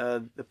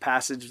 The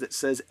passage that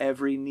says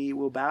every knee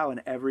will bow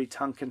and every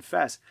tongue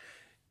confess.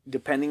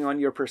 Depending on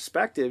your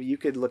perspective, you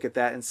could look at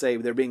that and say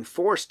they're being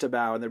forced to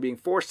bow and they're being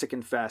forced to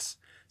confess.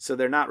 So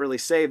they're not really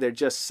saved. They're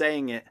just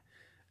saying it.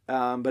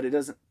 But it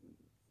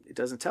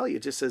doesn't tell you.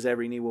 It just says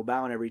every knee will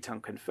bow and every tongue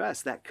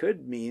confess. That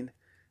could mean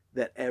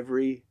that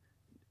every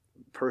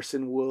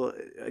person will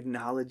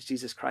acknowledge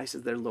Jesus Christ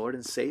as their Lord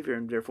and Savior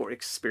and therefore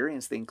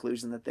experience the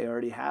inclusion that they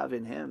already have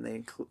in Him.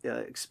 They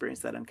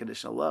experience that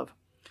unconditional love.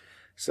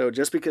 So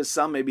just because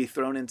some may be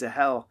thrown into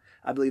hell,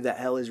 I believe that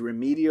hell is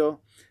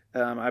remedial.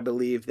 I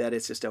believe that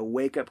it's just a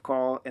wake-up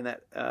call, and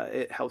that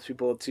it helps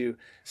people to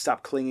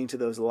stop clinging to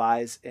those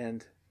lies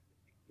and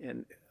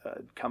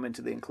come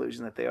into the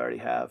inclusion that they already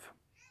have.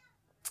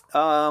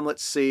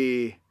 Let's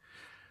see.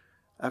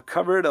 I've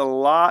covered a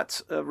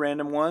lot of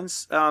random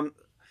ones.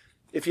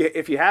 If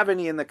you have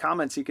any in the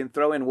comments, you can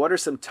throw in what are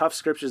some tough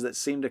scriptures that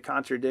seem to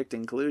contradict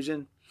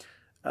inclusion.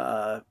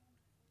 I'm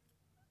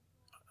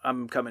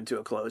coming to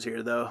a close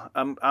here, though.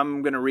 I'm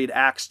going to read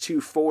Acts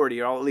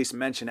 2:40, or I'll at least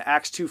mention it.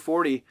 Acts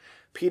 2:40.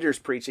 Peter's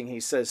preaching. He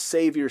says,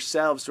 "Save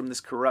yourselves from this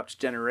corrupt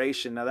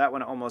generation." Now that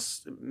one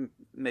almost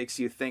makes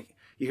you think.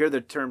 You hear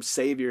the term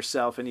 "save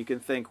yourself," and you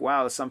can think,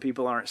 "Wow, some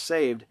people aren't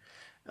saved,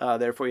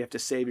 therefore you have to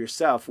save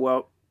yourself."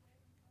 Well,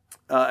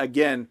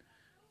 again,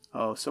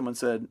 someone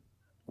said,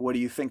 "What do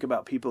you think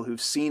about people who've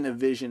seen a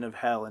vision of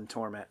hell and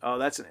torment?" Oh,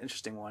 that's an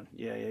interesting one.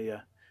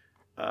 Yeah.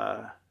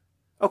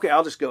 Okay,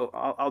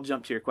 I'll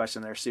jump to your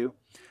question there, Sue.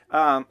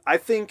 I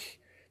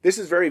think this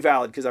is very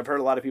valid because I've heard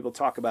a lot of people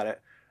talk about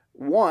it.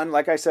 One,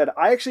 like I said,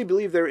 I actually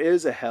believe there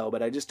is a hell,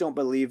 but I just don't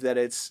believe that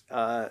it's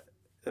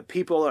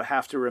people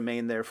have to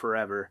remain there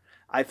forever.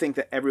 I think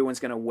that everyone's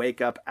going to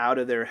wake up out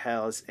of their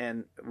hells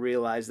and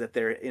realize that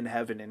they're in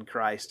heaven in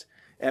Christ.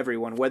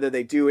 Everyone, whether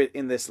they do it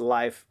in this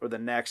life or the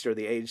next or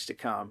the age to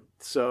come.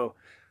 So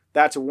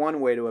that's one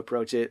way to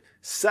approach it.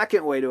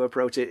 Second way to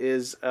approach it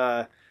is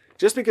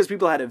just because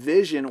people had a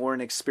vision or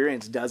an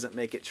experience doesn't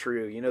make it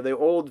true. The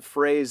old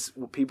phrase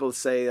people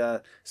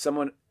say,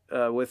 someone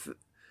with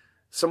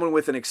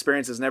an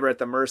experience is never at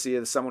the mercy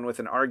of someone with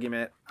an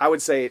argument. I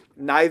would say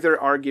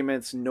neither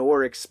arguments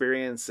nor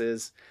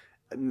experiences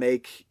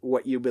make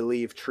what you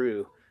believe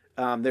true.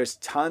 There's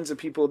tons of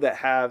people that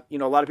have, a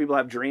lot of people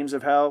have dreams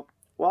of hell.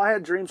 Well, I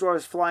had dreams where I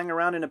was flying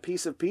around in a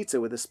piece of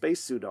pizza with a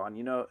spacesuit on,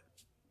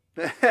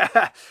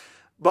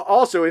 But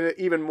also in an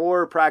even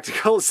more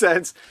practical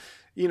sense,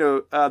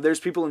 there's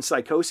people in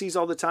psychoses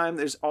all the time.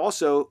 There's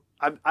also,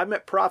 I've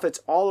met prophets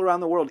all around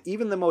the world,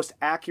 even the most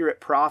accurate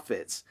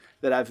prophets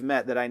that I've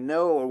met that I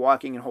know are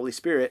walking in Holy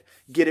Spirit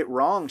get it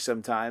wrong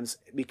sometimes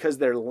because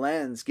their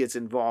lens gets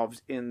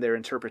involved in their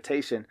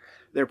interpretation.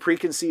 Their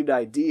preconceived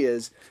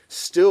ideas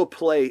still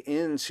play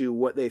into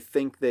what they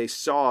think they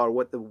saw or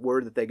what the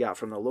word that they got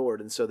from the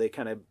Lord. And so they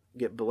kind of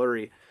get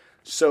blurry.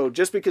 So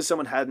just because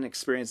someone had an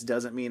experience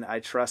doesn't mean I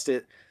trust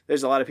it.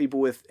 There's a lot of people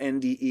with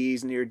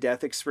NDEs,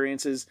 near-death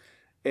experiences,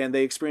 and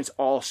they experience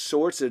all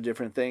sorts of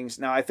different things.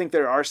 Now, I think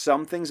there are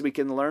some things we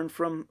can learn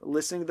from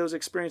listening to those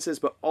experiences,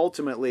 but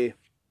ultimately,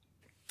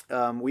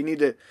 we need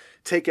to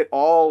take it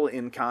all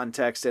in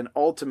context and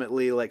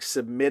ultimately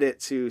submit it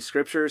to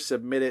Scripture,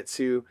 submit it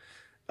to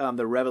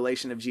the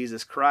revelation of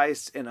Jesus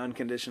Christ and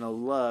unconditional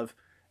love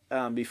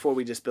before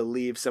we just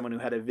believe someone who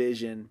had a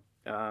vision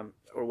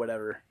or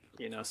whatever.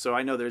 So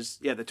I know there's,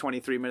 the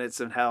 23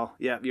 minutes in hell.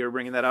 Yeah, you were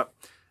bringing that up.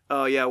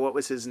 Oh, yeah, what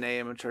was his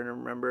name? I'm trying to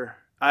remember.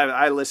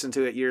 I listened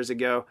to it years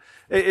ago.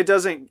 It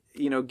doesn't,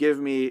 give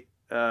me,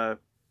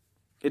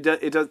 it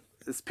does,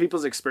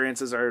 people's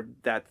experiences are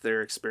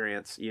their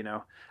experience,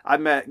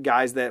 I've met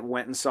guys that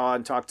went and saw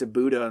and talked to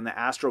Buddha in the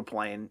astral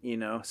plane,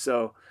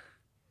 so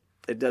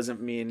it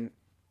doesn't mean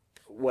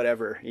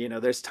whatever,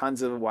 there's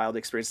tons of wild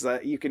experiences.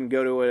 You can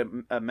go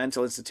to a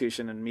mental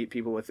institution and meet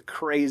people with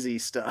crazy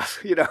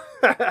stuff,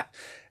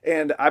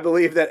 and I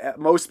believe that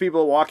most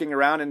people walking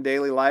around in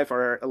daily life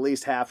are at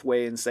least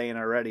halfway insane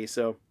already.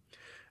 So,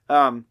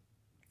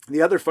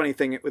 The other funny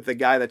thing with the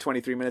guy, the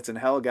 23 minutes in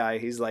hell guy,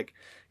 he's like,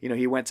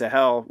 he went to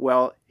hell.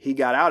 Well, he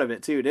got out of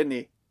it too, didn't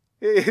he?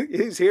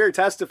 He's here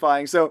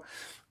testifying. So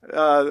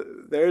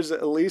there's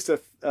at least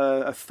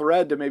a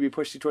thread to maybe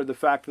push you toward the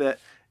fact that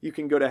you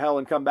can go to hell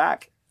and come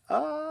back.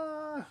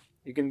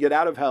 You can get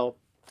out of hell.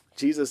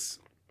 Jesus,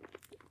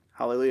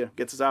 hallelujah,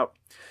 gets us out.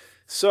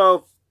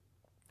 So,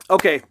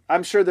 okay,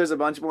 I'm sure there's a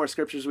bunch more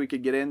scriptures we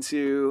could get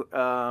into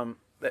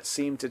that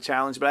seem to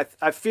challenge, but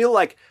I feel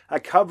like I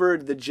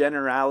covered the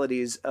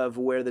generalities of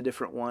where the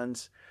different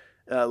ones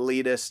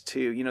lead us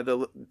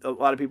to. A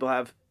lot of people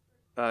have,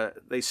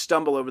 they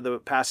stumble over the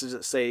passages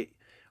that say,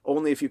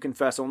 only if you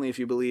confess, only if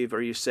you believe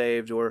are you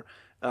saved, or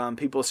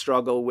people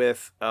struggle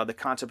with the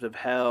concept of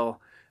hell.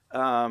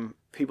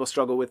 People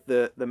struggle with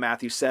the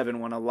Matthew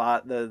 7 one a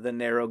lot, the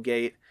narrow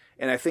gate.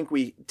 And I think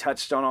we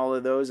touched on all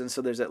of those. And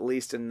so there's at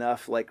least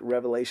enough like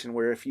revelation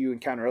where if you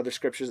encounter other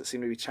scriptures that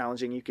seem to be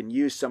challenging, you can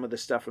use some of the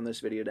stuff from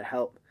this video to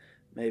help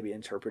maybe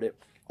interpret it.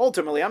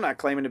 Ultimately, I'm not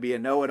claiming to be a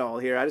know-it-all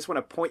here. I just want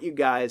to point you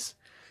guys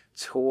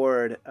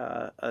toward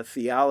a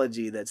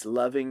theology that's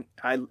loving.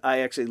 I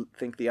actually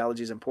think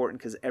theology is important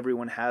because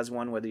everyone has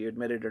one, whether you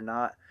admit it or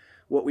not,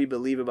 what we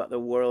believe about the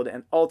world.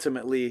 And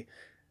ultimately,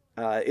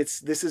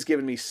 this has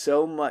given me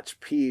so much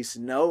peace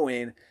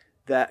knowing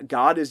that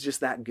God is just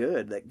that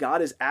good, that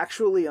God is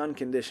actually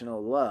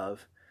unconditional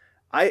love.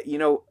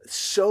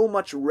 So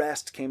much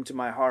rest came to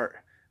my heart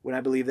when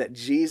I believe that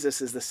Jesus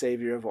is the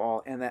Savior of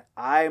all, and that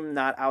I'm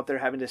not out there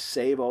having to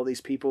save all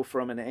these people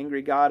from an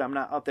angry God. I'm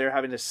not out there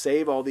having to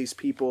save all these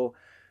people.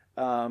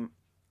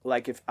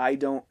 Like if I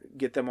don't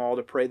get them all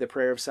to pray the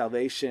prayer of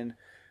salvation,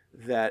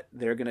 that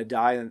they're going to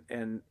die.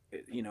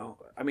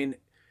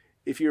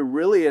 If you're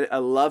really a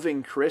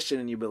loving Christian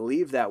and you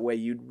believe that way,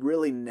 you'd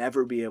really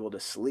never be able to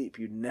sleep.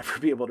 You'd never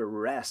be able to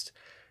rest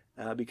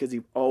because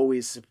you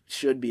always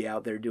should be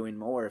out there doing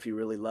more if you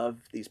really love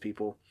these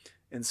people.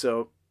 And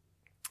so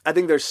I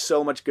think there's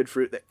so much good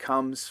fruit that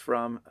comes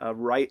from a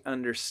right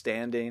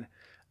understanding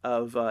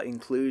of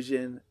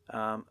inclusion,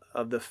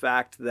 of the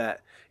fact that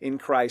in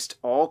Christ,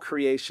 all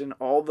creation,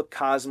 all the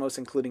cosmos,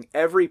 including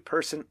every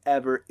person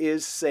ever,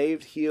 is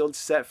saved, healed,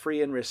 set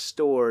free, and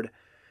restored.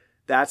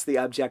 That's the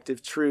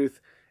objective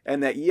truth.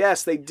 And that,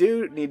 yes, they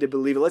do need to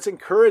believe it. Let's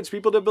encourage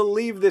people to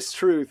believe this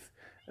truth.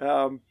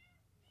 And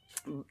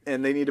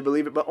they need to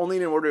believe it, but only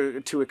in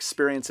order to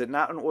experience it,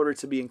 not in order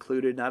to be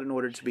included, not in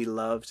order to be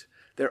loved.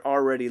 They're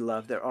already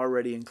loved. They're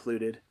already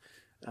included.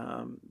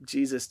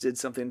 Jesus did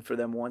something for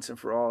them once and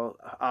for all.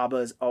 Abba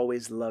has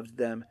always loved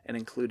them and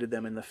included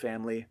them in the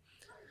family.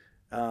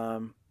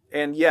 And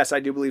yes, I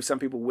do believe some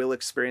people will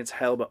experience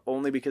hell, but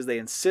only because they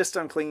insist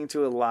on clinging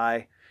to a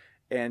lie,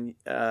 and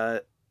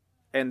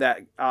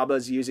that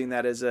Abba's using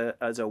that as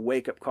a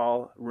wake-up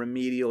call,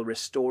 remedial,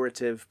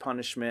 restorative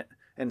punishment,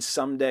 and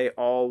someday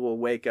all will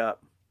wake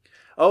up.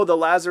 Oh, the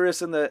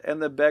Lazarus and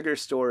the beggar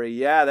story.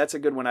 Yeah, that's a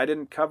good one. I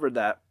didn't cover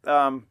that.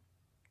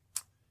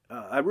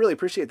 I really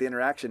appreciate the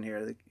interaction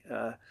here.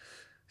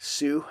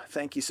 Sue,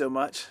 thank you so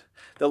much.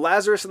 The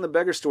Lazarus and the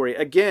beggar story.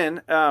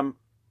 Again,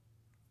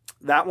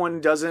 that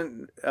one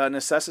doesn't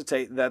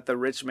necessitate that the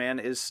rich man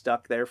is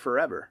stuck there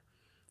forever.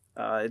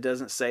 It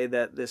doesn't say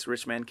that this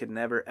rich man could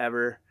never,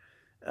 ever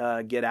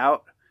get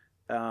out.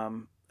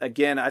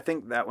 Again, I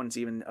think that one's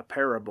even a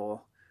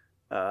parable.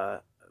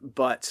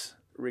 But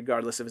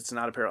regardless if it's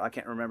not a parable, I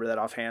can't remember that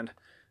offhand.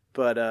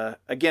 But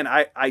again,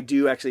 I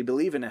do actually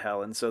believe in a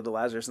hell. And so the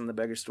Lazarus and the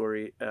beggar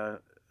story,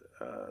 or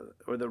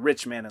the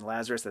rich man and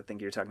Lazarus, I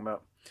think you're talking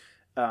about,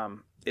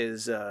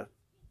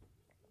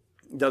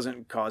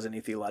 doesn't cause any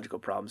theological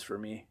problems for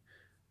me.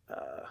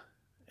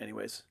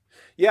 Anyways,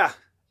 yeah,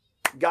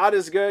 God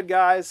is good,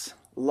 guys.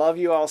 Love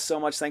you all so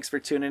much. Thanks for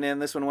tuning in.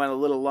 This one went a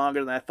little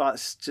longer than I thought.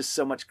 It's just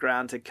so much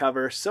ground to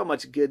cover, so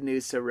much good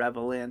news to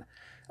revel in.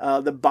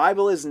 The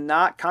Bible is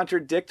not a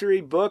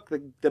contradictory book.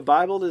 The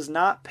Bible does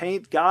not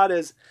paint God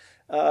as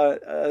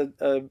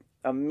a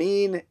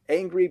mean,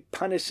 angry,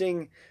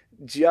 punishing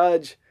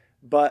judge,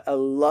 but a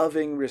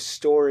loving,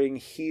 restoring,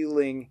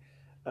 healing,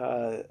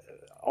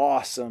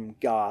 awesome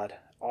God,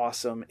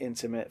 awesome,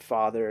 intimate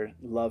Father,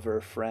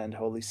 lover, friend,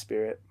 Holy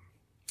Spirit.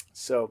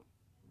 So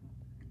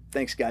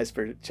thanks, guys,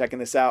 for checking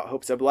this out.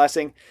 Hope it's a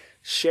blessing.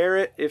 Share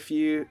it if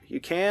you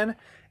can.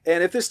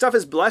 And if this stuff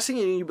is blessing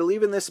you and you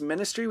believe in this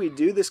ministry, we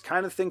do this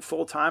kind of thing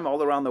full time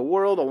all around the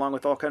world, along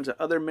with all kinds of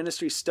other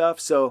ministry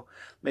stuff. So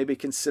maybe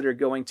consider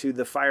going to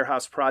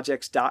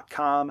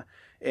thefirehouseprojects.com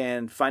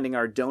and finding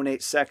our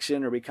donate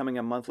section, or becoming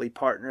a monthly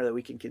partner that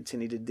we can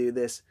continue to do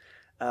this.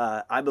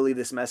 I believe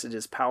this message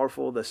is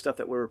powerful. The stuff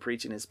that we're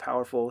preaching is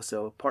powerful.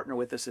 So partner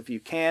with us if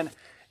you can.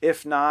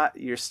 If not,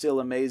 you're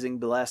still amazing,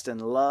 blessed,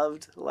 and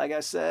loved. Like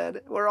I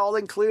said, we're all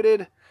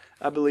included.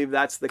 I believe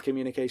that's the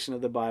communication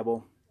of the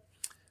Bible.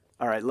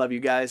 All right, love you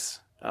guys.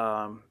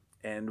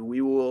 And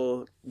we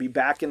will be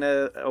back in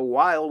a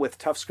while with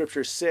Tough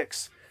Scripture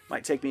 6.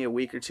 Might take me a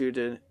week or two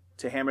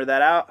to hammer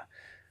that out.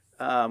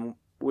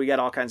 We got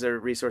all kinds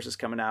of resources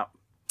coming out.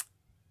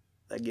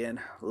 Again,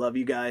 love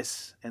you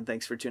guys, and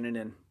thanks for tuning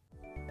in.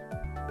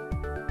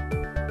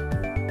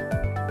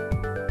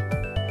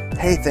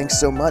 Hey, thanks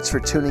so much for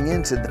tuning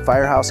in to the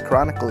Firehouse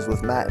Chronicles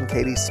with Matt and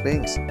Katie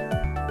Spinks.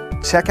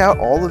 Check out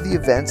all of the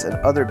events and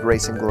other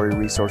Grace and Glory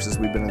resources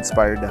we've been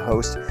inspired to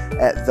host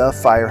at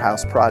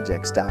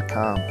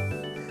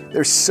thefirehouseprojects.com.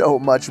 There's so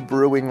much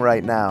brewing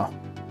right now.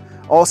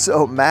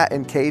 Also, Matt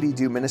and Katie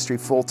do ministry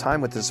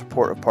full-time with the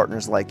support of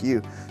partners like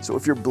you. So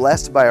if you're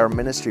blessed by our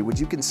ministry, would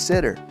you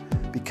consider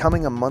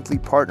becoming a monthly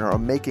partner or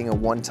making a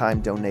one-time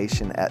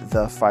donation at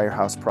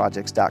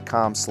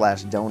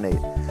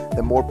thefirehouseprojects.com/donate?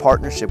 The more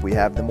partnership we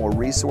have, the more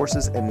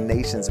resources and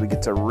nations we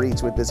get to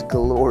reach with this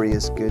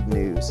glorious good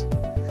news.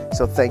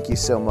 So thank you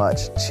so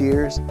much.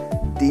 Cheers,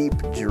 deep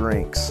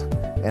drinks,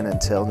 and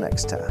until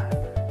next time.